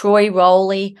 Troy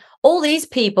Rowley. All these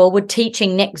people were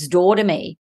teaching next door to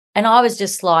me. And I was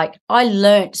just like, I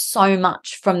learnt so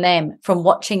much from them, from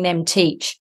watching them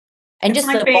teach. And it's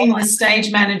just like being the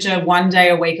stage manager 1 day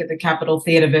a week at the Capitol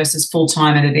Theatre versus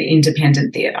full-time at an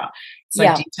independent theatre. So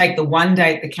do you take the 1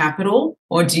 day at the Capitol,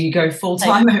 or do you go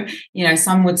full-time?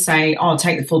 Some would say, oh, I'll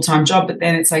take the full-time job. But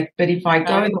then it's like, but if I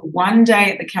go the 1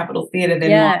 day at the Capitol Theatre,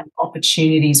 then my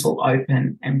opportunities will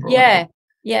open and broaden.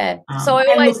 Yeah. So I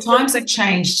always times have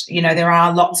changed. There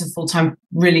are lots of full-time,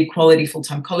 really quality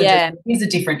full-time colleges. Yeah. It's a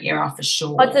different era for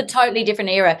sure. It's a totally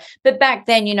different era. But back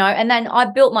then, and then I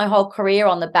built my whole career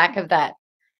on the back of that,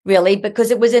 really, because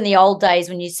it was in the old days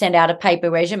when you send out a paper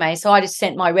resume. So I just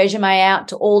sent my resume out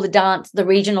to all the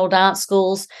regional dance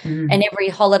schools, and every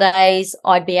holidays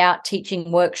I'd be out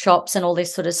teaching workshops and all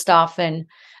this sort of stuff. And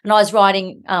I was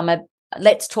writing a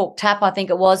Let's Talk Tap, I think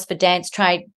it was, for Dance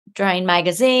Drain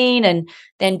magazine, and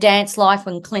then Dance Life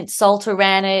when Clint Salter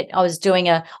ran it. I was doing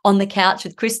a On the Couch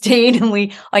with Christine,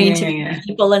 and I interviewed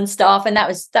people and stuff, and that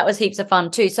was heaps of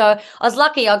fun too. So I was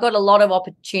lucky. I got a lot of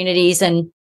opportunities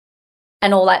and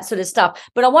all that sort of stuff.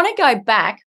 But I want to go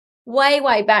back, way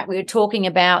back. We were talking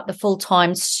about the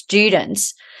full-time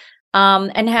students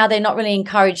and how they're not really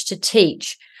encouraged to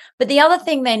teach. But the other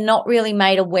thing they're not really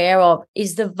made aware of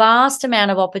is the vast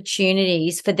amount of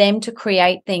opportunities for them to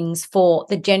create things for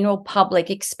the general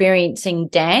public experiencing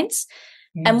dance.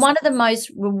 Yes. And one of the most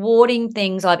rewarding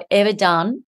things I've ever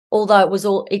done, although it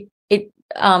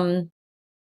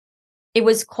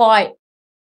was quite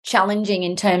challenging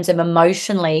in terms of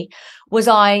emotionally, was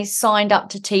I signed up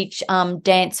to teach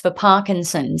Dance for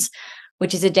Parkinson's,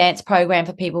 which is a dance program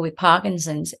for people with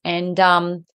Parkinson's. And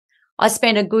I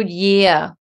spent a good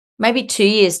year, maybe 2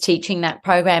 years, teaching that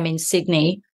program in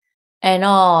Sydney. And,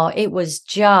 it was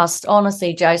just,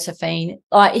 honestly, Josephine,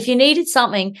 like if you needed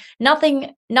something,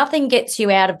 nothing gets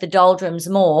you out of the doldrums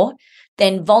more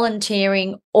than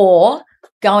volunteering or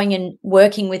going and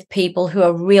working with people who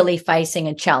are really facing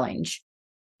a challenge.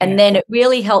 And then it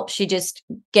really helps you just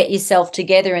get yourself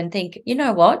together and think, you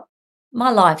know what,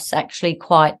 my life's actually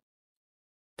quite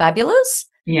fabulous.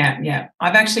 Yeah.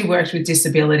 I've actually worked with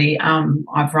disability.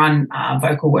 I've run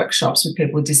vocal workshops with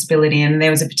people with disability, and there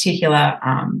was a particular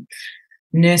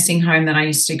nursing home that I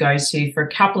used to go to for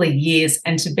a couple of years.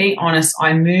 And to be honest,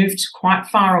 I moved quite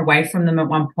far away from them at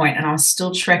one point, and I was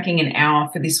still trekking an hour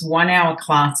for this 1 hour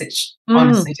class, which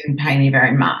honestly didn't pay me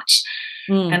very much.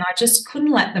 And I just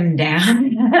couldn't let them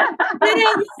down. And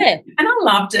I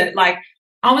loved it. Like,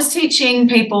 I was teaching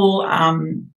people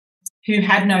who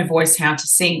had no voice how to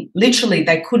sing. Literally,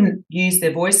 they couldn't use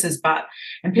their voices,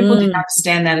 and people didn't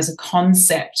understand that as a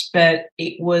concept, but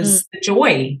it was the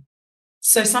joy.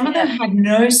 So some of them had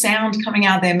no sound coming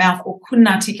out of their mouth or couldn't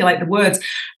articulate the words,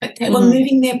 but they were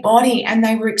moving their body and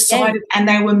they were excited and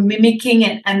they were mimicking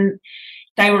it and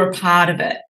they were a part of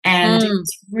it. And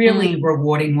it's really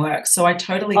rewarding work. So I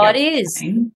totally get it is.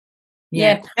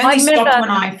 Yeah. I only stopped when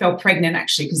I felt pregnant,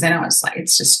 actually, because then I was like,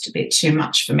 it's just a bit too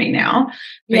much for me now.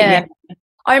 But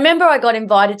I remember I got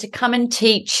invited to come and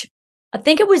teach, I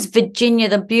think it was Virginia,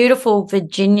 the beautiful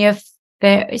Virginia.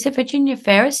 Is it Virginia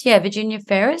Ferris? Yeah, Virginia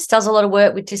Ferris does a lot of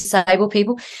work with disabled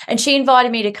people. And she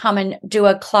invited me to come and do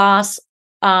a class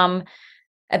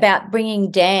about bringing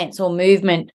dance or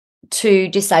movement to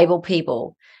disabled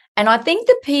people. And I think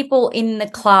the people in the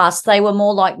class, they were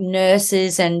more like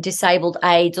nurses and disabled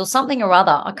aides or something or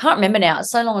other. I can't remember now. It's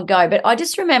so long ago. But I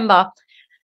just remember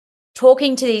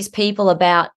talking to these people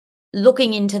about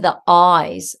looking into the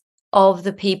eyes of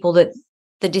the people that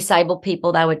the disabled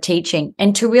people they were teaching,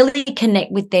 and to really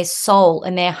connect with their soul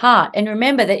and their heart. And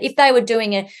remember that if they were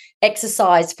doing an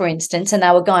exercise, for instance, and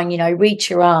they were going, reach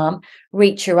your arm,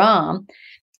 the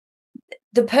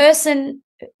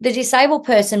disabled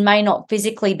person may not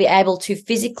physically be able to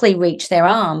physically reach their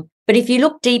arm. But if you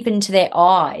look deep into their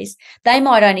eyes, they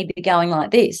might only be going like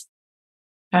this.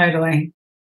 Totally.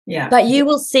 Yeah. But you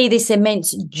will see this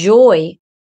immense joy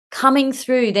coming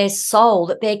through their soul,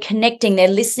 that they're connecting, they're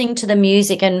listening to the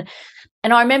music. And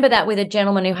I remember that with a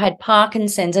gentleman who had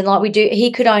Parkinson's, and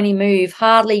he could only move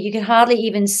you could hardly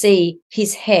even see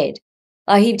his head.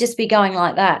 He'd just be going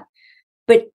like that.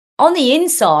 But on the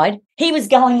inside, he was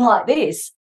going like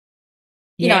this.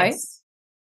 Yes.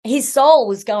 His soul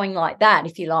was going like that,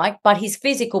 if you like, but his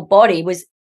physical body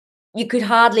you could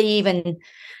hardly even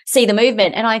see the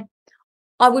movement. And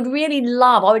I would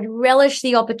relish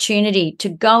the opportunity to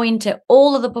go into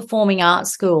all of the performing arts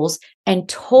schools and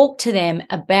talk to them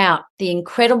about the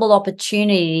incredible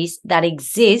opportunities that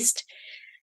exist,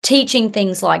 teaching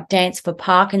things like dance for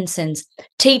Parkinson's,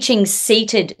 teaching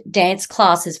seated dance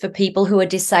classes for people who are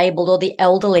disabled or the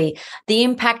elderly, the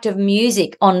impact of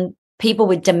music on people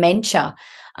with dementia.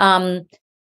 I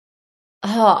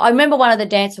remember one of the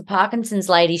Dance for Parkinson's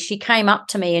ladies, she came up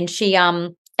to me and she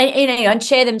and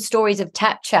share them stories of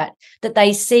tap chat, that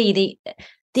they see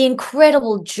the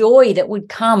incredible joy that would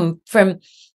come from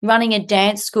running a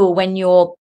dance school when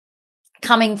you're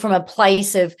coming from a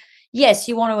place of, yes,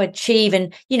 you want to achieve,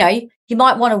 and you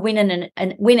might want to win in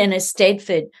a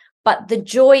Stedford, but the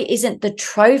joy isn't the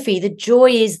trophy. The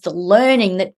joy is the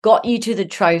learning that got you to the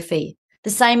trophy. The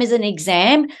same as an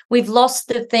exam, we've lost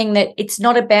the thing that it's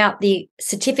not about the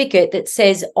certificate that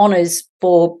says honours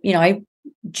for,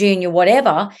 junior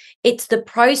whatever. It's the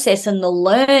process and the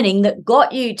learning that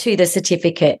got you to the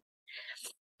certificate.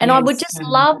 And yes, I would just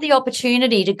love the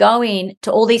opportunity to go in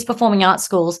to all these performing arts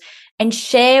schools and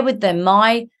share with them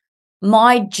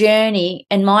my journey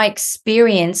and my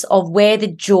experience of where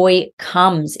the joy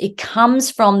comes. It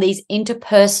comes from these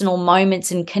interpersonal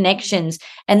moments and connections,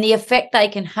 and the effect they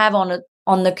can have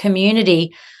on the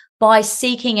community by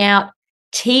seeking out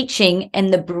teaching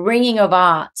and the bringing of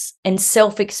arts and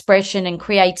self-expression and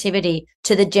creativity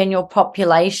to the general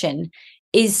population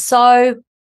is so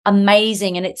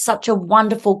amazing. And it's such a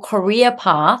wonderful career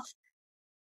path.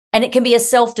 And it can be a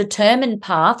self-determined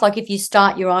path. Like if you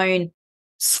start your own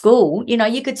school,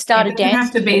 you could start a dance. It doesn't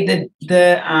have to be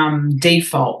the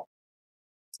default,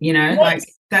 Yes. like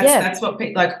that's what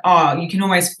people you can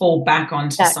always fall back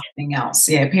onto something else.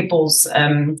 Yeah, people's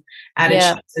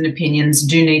attitudes and opinions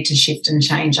do need to shift and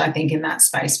change, I think, in that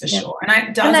space for sure. And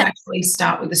it does actually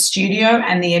start with the studio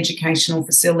and the educational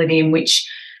facility in which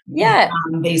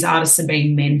these artists are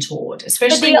being mentored,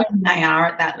 especially when they are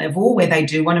at that level where they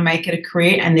do want to make it a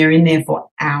career and they're in there for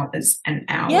hours and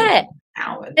hours. Yeah.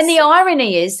 Hours. And the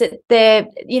irony is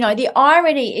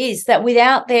that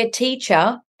without their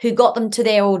teacher who got them to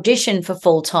their audition for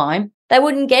full-time, they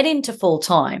wouldn't get into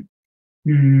full-time.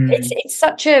 It's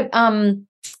such a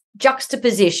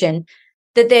juxtaposition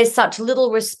that there's such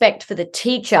little respect for the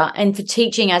teacher and for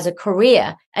teaching as a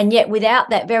career, and yet without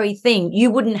that very thing,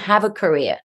 you wouldn't have a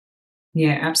career.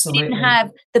 Yeah, absolutely. You didn't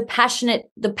have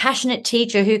the passionate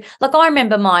teacher who, like, I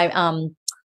remember my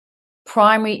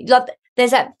primary, like,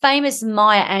 there's that famous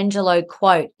Maya Angelou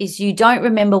quote is, you don't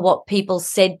remember what people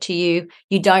said to you,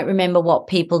 you don't remember what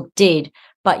people did,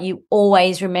 but you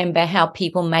always remember how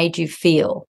people made you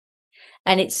feel.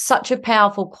 And it's such a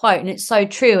powerful quote, and it's so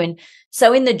true. And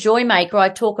so in the Joy Maker, I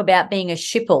talk about being a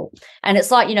shipple, and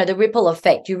it's like, the ripple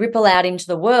effect. You ripple out into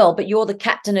the world, but you're the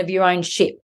captain of your own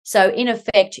ship. So in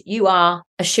effect, you are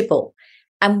a shipple.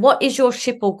 And what is your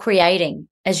shipple creating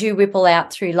as you ripple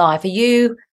out through life?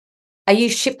 Are you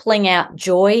shippling out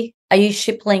joy? Are you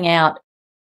shippling out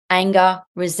anger,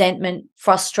 resentment,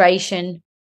 frustration,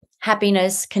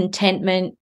 happiness,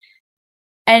 contentment?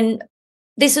 And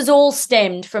this has all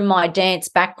stemmed from my dance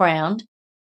background,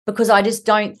 because I just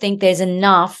don't think there's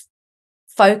enough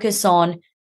focus on,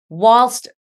 whilst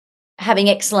having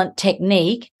excellent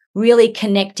technique, really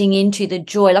connecting into the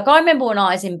joy. Like I remember when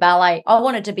I was in ballet, I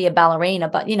wanted to be a ballerina,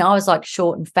 but, I was like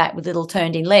short and fat with little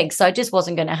turned in legs. So it just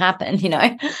wasn't going to happen,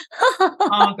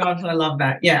 Oh, gosh, I love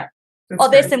that. Yeah.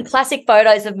 There's some classic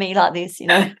photos of me like this,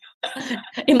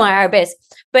 in my arabesque.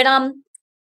 But,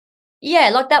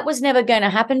 like that was never going to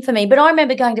happen for me. But I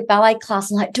remember going to ballet class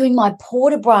and like doing my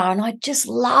port de bras, and I just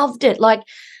loved it. Like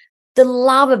the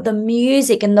love of the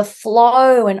music and the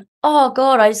flow, and oh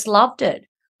God, I just loved it.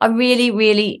 I really,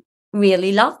 really,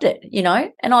 really loved it, and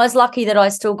I was lucky that I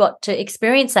still got to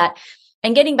experience that.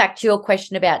 And getting back to your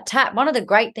question about tap, one of the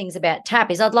great things about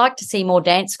tap is I'd like to see more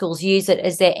dance schools use it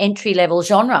as their entry-level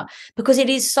genre because it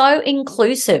is so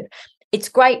inclusive. It's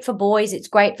great for boys. It's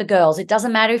great for girls. It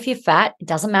doesn't matter if you're fat. It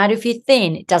doesn't matter if you're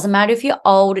thin. It doesn't matter if you're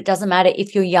old. It doesn't matter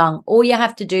if you're young. All you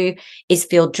have to do is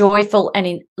feel joyful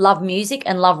and love music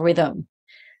and love rhythm.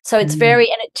 So it's and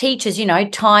it teaches,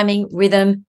 timing,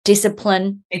 rhythm,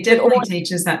 discipline. It definitely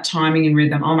teaches that timing and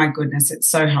rhythm. Oh my goodness, it's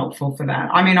so helpful for that.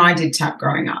 I mean, I did tap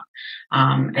growing up,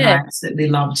 and I absolutely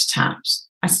loved taps.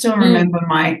 I still remember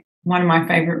one of my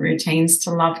favorite routines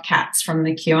to love cats from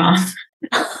The Cure.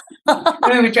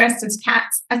 When we were dressed as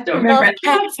cats, I still remember it.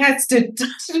 Cats did.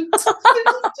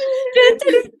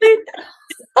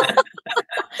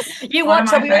 You watch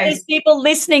some of these people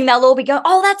listening, they'll all be going,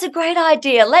 oh, that's a great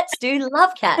idea. Let's do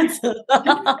Love Cats.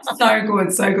 So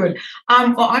good, so good.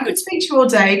 Well, I could speak to you all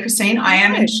day, Christine. I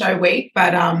am in show week,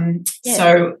 but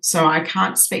so I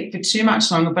can't speak for too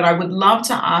much longer, but I would love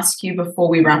to ask you before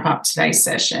we wrap up today's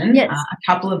session, a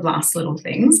couple of last little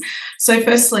things. So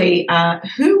firstly,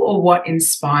 who or what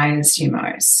inspires you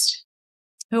most?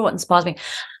 Who, what inspires me?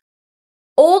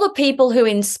 All the people who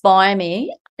inspire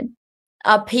me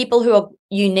are people who are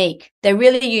unique. They're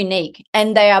really unique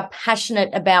and they are passionate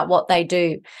about what they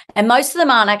do. And most of them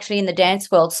aren't actually in the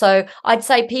dance world. So I'd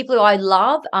say people who I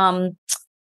love,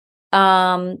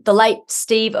 the late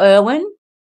Steve Irwin,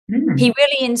 he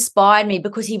really inspired me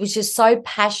because he was just so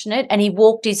passionate and he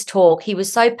walked his talk. He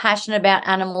was so passionate about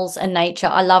animals and nature.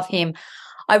 I love him.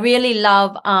 I really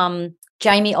love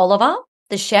Jamie Oliver,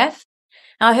 the chef.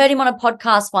 I heard him on a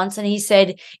podcast once and he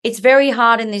said, it's very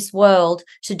hard in this world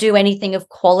to do anything of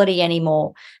quality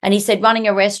anymore. And he said, running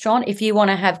a restaurant, if you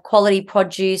want to have quality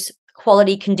produce,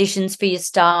 quality conditions for your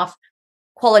staff,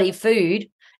 quality food,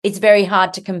 it's very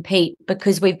hard to compete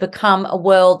because we've become a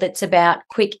world that's about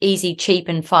quick, easy, cheap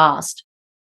and fast.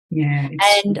 Yeah.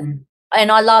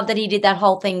 And I love that he did that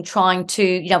whole thing trying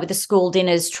to, with the school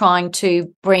dinners, trying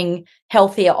to bring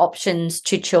healthier options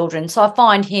to children. So I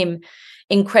find him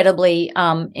incredibly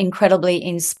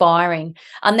inspiring.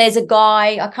 And there's a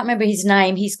guy, I can't remember his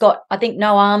name. He's got, I think,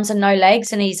 no arms and no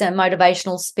legs, and he's a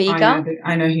motivational speaker.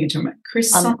 I know who you're talking about.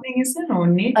 Chris something, is it, or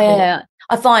Nick? Yeah,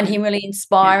 I find him really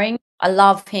inspiring. Yeah. I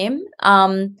love him.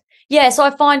 So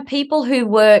I find people who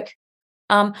work.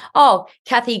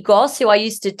 Kathy Goss, who I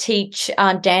used to teach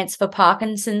dance for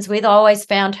Parkinson's with. I always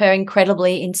found her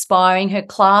incredibly inspiring. Her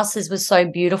classes were so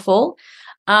beautiful.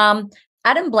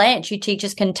 Adam Blanche, who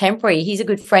teaches contemporary, he's a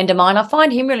good friend of mine. I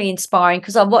find him really inspiring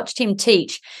because I've watched him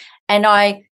teach and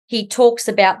he talks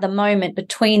about the moment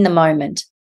between the moment.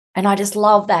 And I just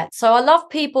love that. So I love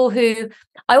people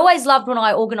I always loved when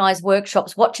I organize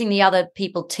workshops, watching the other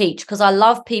people teach, because I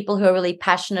love people who are really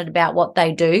passionate about what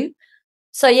they do.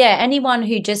 So, anyone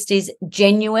who just is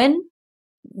genuine,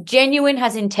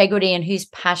 has integrity and who's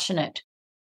passionate.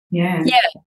 Yeah. Yeah.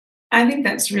 I think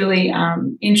that's really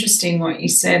interesting what you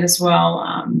said as well,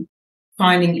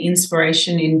 finding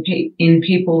inspiration in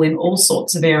people in all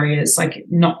sorts of areas, like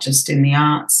not just in the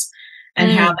arts,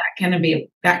 and how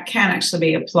that can actually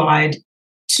be applied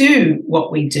to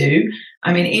what we do.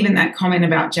 I mean, even that comment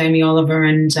about Jamie Oliver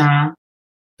and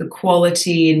the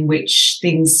quality in which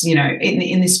things,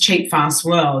 in this cheap, fast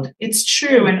world, it's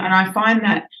true. And I find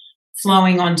that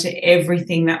flowing onto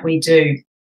everything that we do.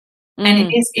 And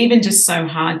it is even just so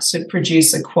hard to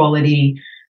produce a quality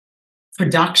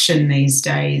production these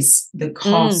days. The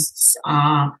costs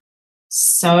are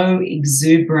so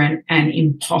exuberant and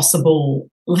impossible.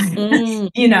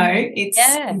 It's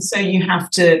so you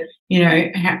have to,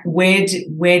 where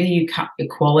do you cut the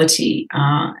quality?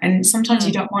 And sometimes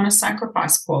you don't want to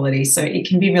sacrifice quality. So it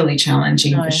can be really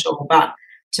challenging for sure. But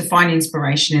to find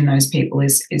inspiration in those people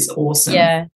is awesome.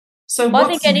 Yeah. So I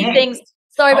think anything.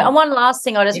 Sorry, but one last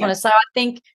thing I just want to say. I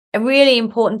think a really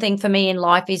important thing for me in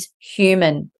life is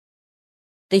human.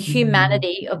 The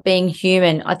humanity of being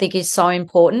human, I think, is so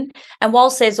important. And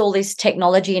whilst there's all this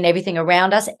technology and everything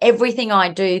around us, everything I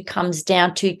do comes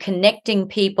down to connecting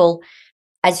people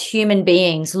as human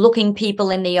beings, looking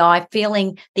people in the eye,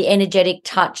 feeling the energetic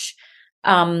touch.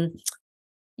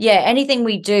 Anything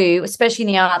we do, especially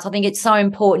in the arts, I think it's so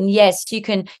important. Yes, you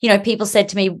can, people said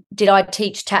to me, did I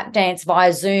teach tap dance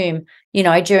via Zoom,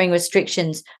 during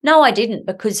restrictions? No, I didn't,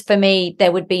 because for me,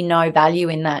 there would be no value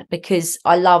in that, because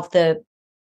I love the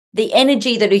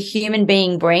energy that a human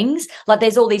being brings. Like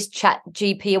there's all this chat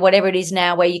GP or whatever it is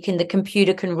now where the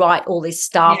computer can write all this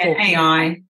stuff.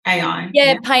 Yeah, AI.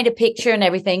 Yeah, paint a picture and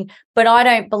everything. But I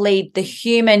don't believe the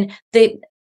human, the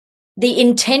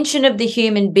intention of the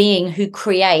human being who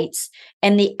creates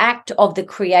and the act of the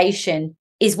creation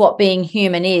is what being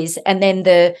human is. And then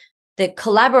the the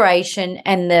collaboration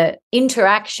and the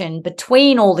interaction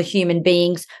between all the human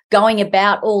beings going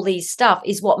about all these stuff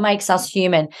is what makes us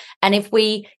human. And if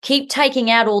we keep taking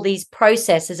out all these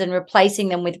processes and replacing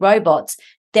them with robots,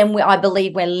 then I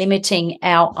believe we're limiting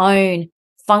our own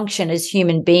function as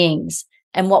human beings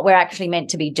and what we're actually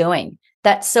meant to be doing.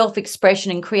 That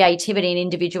self-expression and creativity and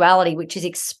individuality, which is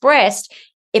expressed,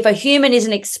 if a human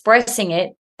isn't expressing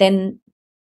it, then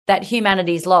that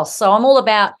humanity is lost. So I'm all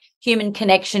about human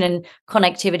connection and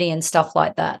connectivity and stuff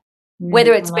like that,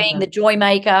 whether it's being the joy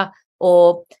maker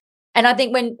and I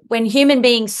think when human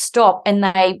beings stop and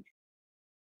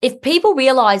if people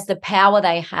realize the power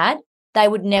they had, they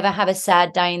would never have a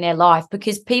sad day in their life.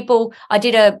 Because I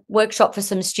did a workshop for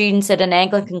some students at an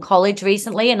Anglican college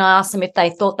recently, and I asked them if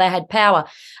they thought they had power.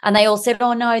 And they all said,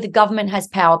 oh, no, the government has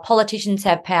power. Politicians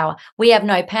have power. We have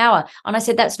no power. And I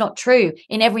said, that's not true.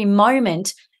 In every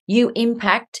moment, you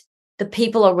impact the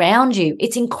people around you.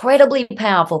 It's incredibly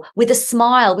powerful. With a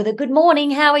smile, with a good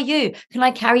morning, how are you? Can I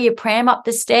carry your pram up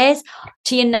the stairs?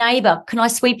 To your neighbor, can I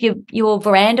sweep your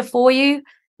veranda for you?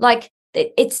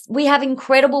 We have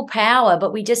incredible power,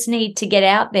 but we just need to get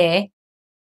out there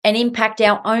and impact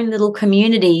our own little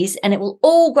communities, and it will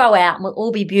all grow out and we'll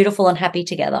all be beautiful and happy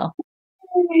together.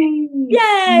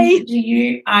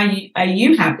 Yay! Are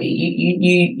you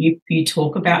happy? You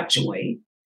talk about joy.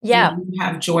 Yeah. Do you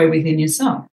have joy within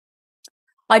yourself?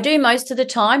 I do most of the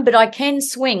time, but I can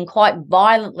swing quite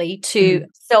violently to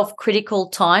self-critical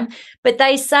time. But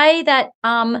they say that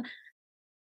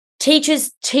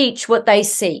teachers teach what they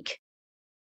seek.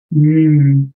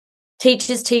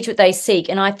 Teachers teach what they seek.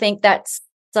 And I think that's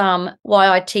why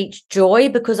I teach joy,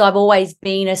 because I've always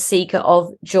been a seeker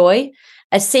of joy,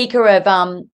 a seeker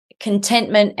of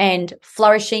contentment and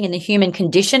flourishing in the human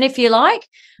condition, if you like.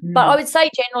 But I would say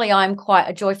generally I'm quite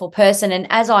a joyful person. And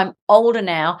as I'm older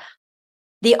now,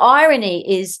 the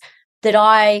irony is that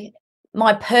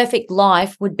my perfect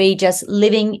life would be just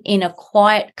living in a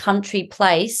quiet country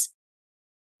place,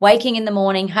 waking in the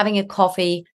morning, having a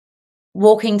coffee,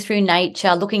 walking through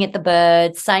nature, looking at the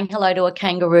birds, saying hello to a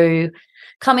kangaroo,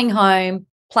 coming home,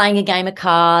 playing a game of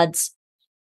cards,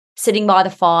 sitting by the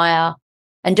fire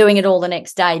and doing it all the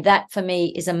next day. That for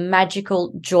me is a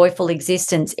magical, joyful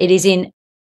existence. It is in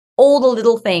all the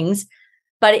little things.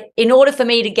 But in order for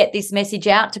me to get this message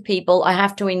out to people, I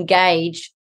have to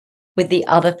engage with the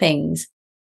other things,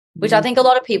 which I think a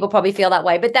lot of people probably feel that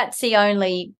way. But that's the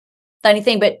only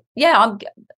thing. But yeah,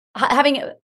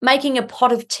 making a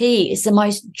pot of tea is the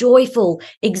most joyful,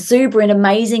 exuberant,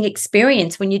 amazing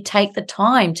experience when you take the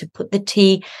time to put the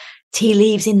tea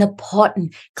leaves in the pot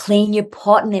and clean your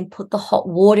pot and then put the hot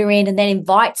water in and then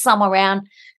invite someone around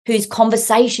whose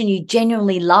conversation you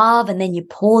genuinely love, and then you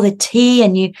pour the tea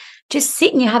and you just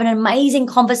sit and you have an amazing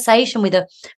conversation with a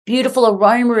beautiful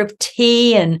aroma of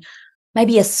tea and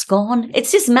maybe a scone.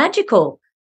 It's just magical.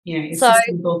 Yeah, it's the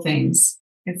simple things.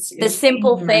 It's the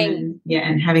simple thing.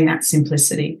 And having that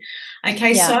simplicity.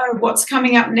 Okay, so what's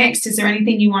coming up next? Is there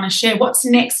anything you want to share? What's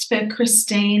next for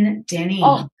Christine Denny?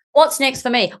 Oh, what's next for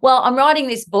me? Well, I'm writing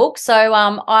this book, so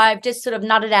I've just sort of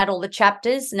nutted out all the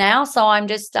chapters now. So I'm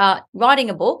just writing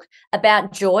a book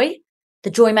about joy,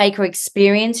 the joy maker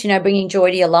experience, bringing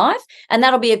joy to your life, and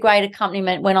that'll be a great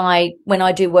accompaniment when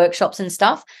I do workshops and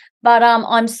stuff. But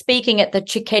I'm speaking at the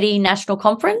Chicketty National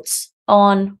Conference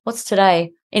on what's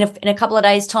today? In a couple of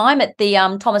days' time at the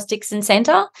Thomas Dixon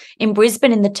Centre in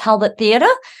Brisbane in the Talbot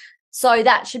Theatre. So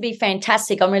that should be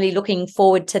fantastic. I'm really looking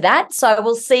forward to that. So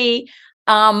we'll see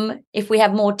if we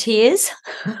have more tears.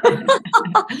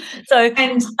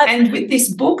 And with this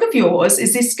book of yours,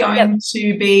 is this going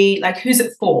to be like, who's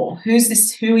it for? Who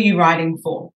are you writing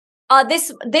for?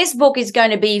 This book is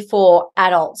going to be for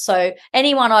adults. So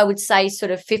anyone, I would say,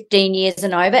 sort of 15 years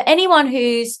and over. Anyone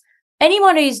who's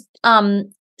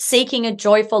seeking a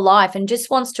joyful life and just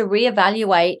wants to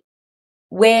reevaluate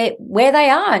where they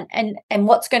are and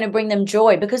what's going to bring them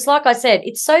joy. Because like I said,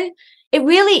 it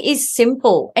really is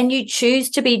simple, and you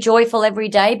choose to be joyful every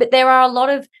day, but there are a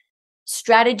lot of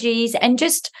strategies and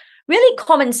just really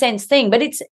common sense thing. But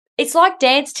it's like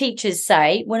dance teachers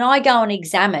say, when I go and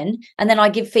examine and then I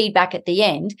give feedback at the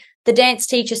end, the dance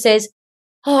teacher says,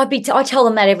 oh, I tell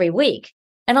them that every week.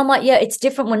 And I'm like, yeah, it's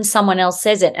different when someone else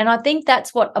says it. And I think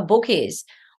that's what a book is.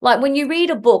 Like when you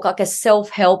read a book, like a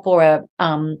self-help or a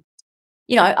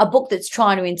book that's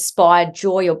trying to inspire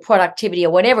joy or productivity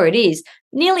or whatever it is,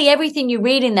 nearly everything you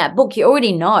read in that book, you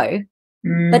already know.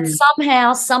 But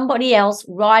somehow somebody else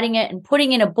writing it and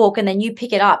putting in a book and then you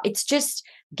pick it up, it's just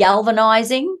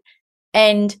galvanizing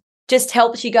and just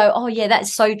helps you go, oh, yeah,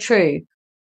 that's so true.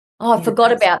 Oh, I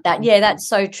forgot about that. Yeah, that's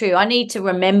so true. I need to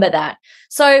remember that.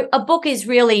 So a book is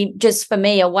really just for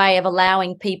me a way of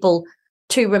allowing people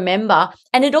to remember.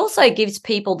 And it also gives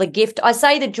people the gift. I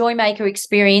say the Joy Maker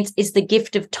experience is the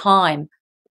gift of time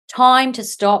to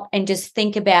stop and just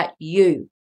think about you,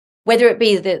 whether it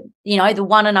be the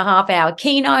 1.5 hour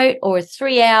keynote or a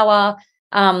 3 hour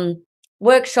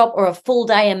workshop or a full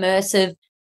day immersive.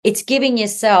 It's giving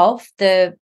yourself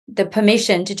the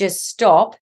permission to just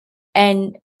stop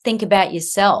and think about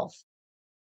yourself.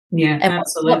 Yeah, and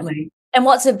absolutely.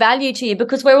 What's of value to you,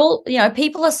 because we're all,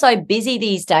 people are so busy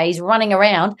these days running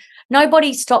around.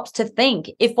 Nobody stops to think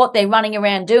if what they're running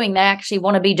around doing, they actually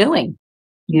want to be doing.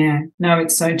 Yeah, no,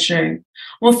 it's so true.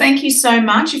 Well, thank you so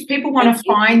much. If people want to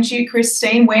find you,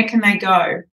 Christine, where can they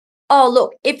go? Oh,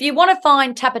 look, if you want to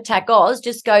find Tap Attack Oz,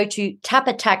 just go to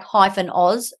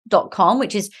tapattack-oz.com,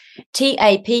 which is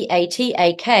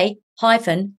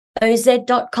tapattack-oz.com.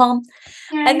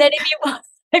 Okay. And then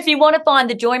if you want to find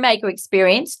the Joy Maker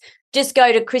experience, just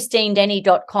go to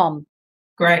christinedenny.com.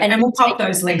 Great. And we'll pop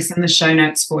those links in the show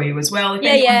notes for you as well if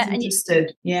anyone's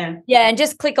interested. Yeah, and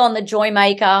just click on the Joy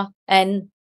Maker. And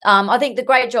I think the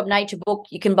Great Job Nature book,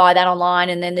 you can buy that online.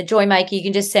 And then the Joy Maker, you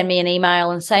can just send me an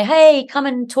email and say, hey, come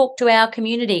and talk to our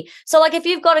community. So like if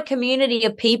you've got a community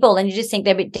of people and you just think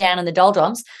they're a bit down in the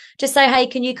doldrums, just say, hey,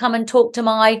 can you come and talk to you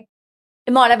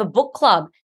might have a book club.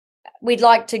 We'd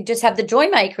like to just have the Joy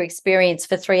Maker experience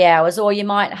for 3 hours, or you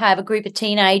might have a group of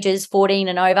teenagers, 14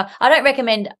 and over. I don't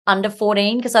recommend under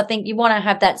 14 because I think you want to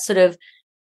have that sort of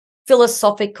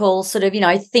philosophical sort of,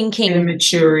 thinking. And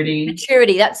maturity.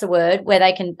 Maturity, that's the word, where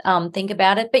they can think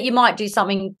about it. But you might do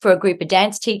something for a group of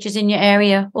dance teachers in your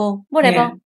area or whatever.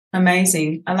 Yeah.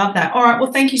 Amazing. I love that. All right.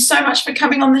 Well, thank you so much for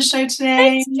coming on the show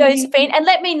today. Thanks, Josephine. And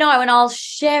let me know and I'll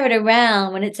share it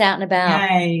around when it's out and about.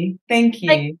 Yay. Thank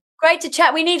you. Great to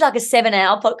chat. We need like a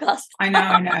 7-hour podcast. I know.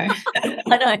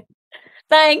 I know.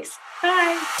 Thanks.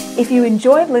 Bye. If you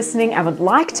enjoyed listening and would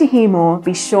like to hear more,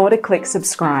 be sure to click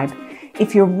subscribe.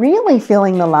 If you're really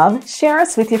feeling the love, share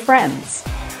us with your friends.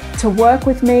 To work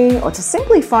with me or to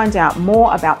simply find out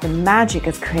more about the magic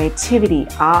of creativity,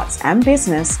 arts and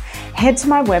business, head to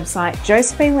my website,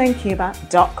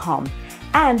 josephinelancuba.com,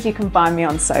 and you can find me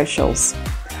on socials.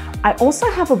 I also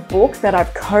have a book that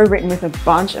I've co-written with a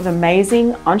bunch of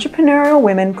amazing entrepreneurial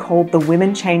women called The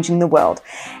Women Changing the World.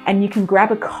 And you can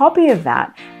grab a copy of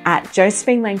that at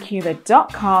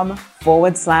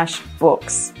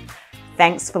josephinelancuba.com/books.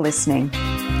 Thanks for listening.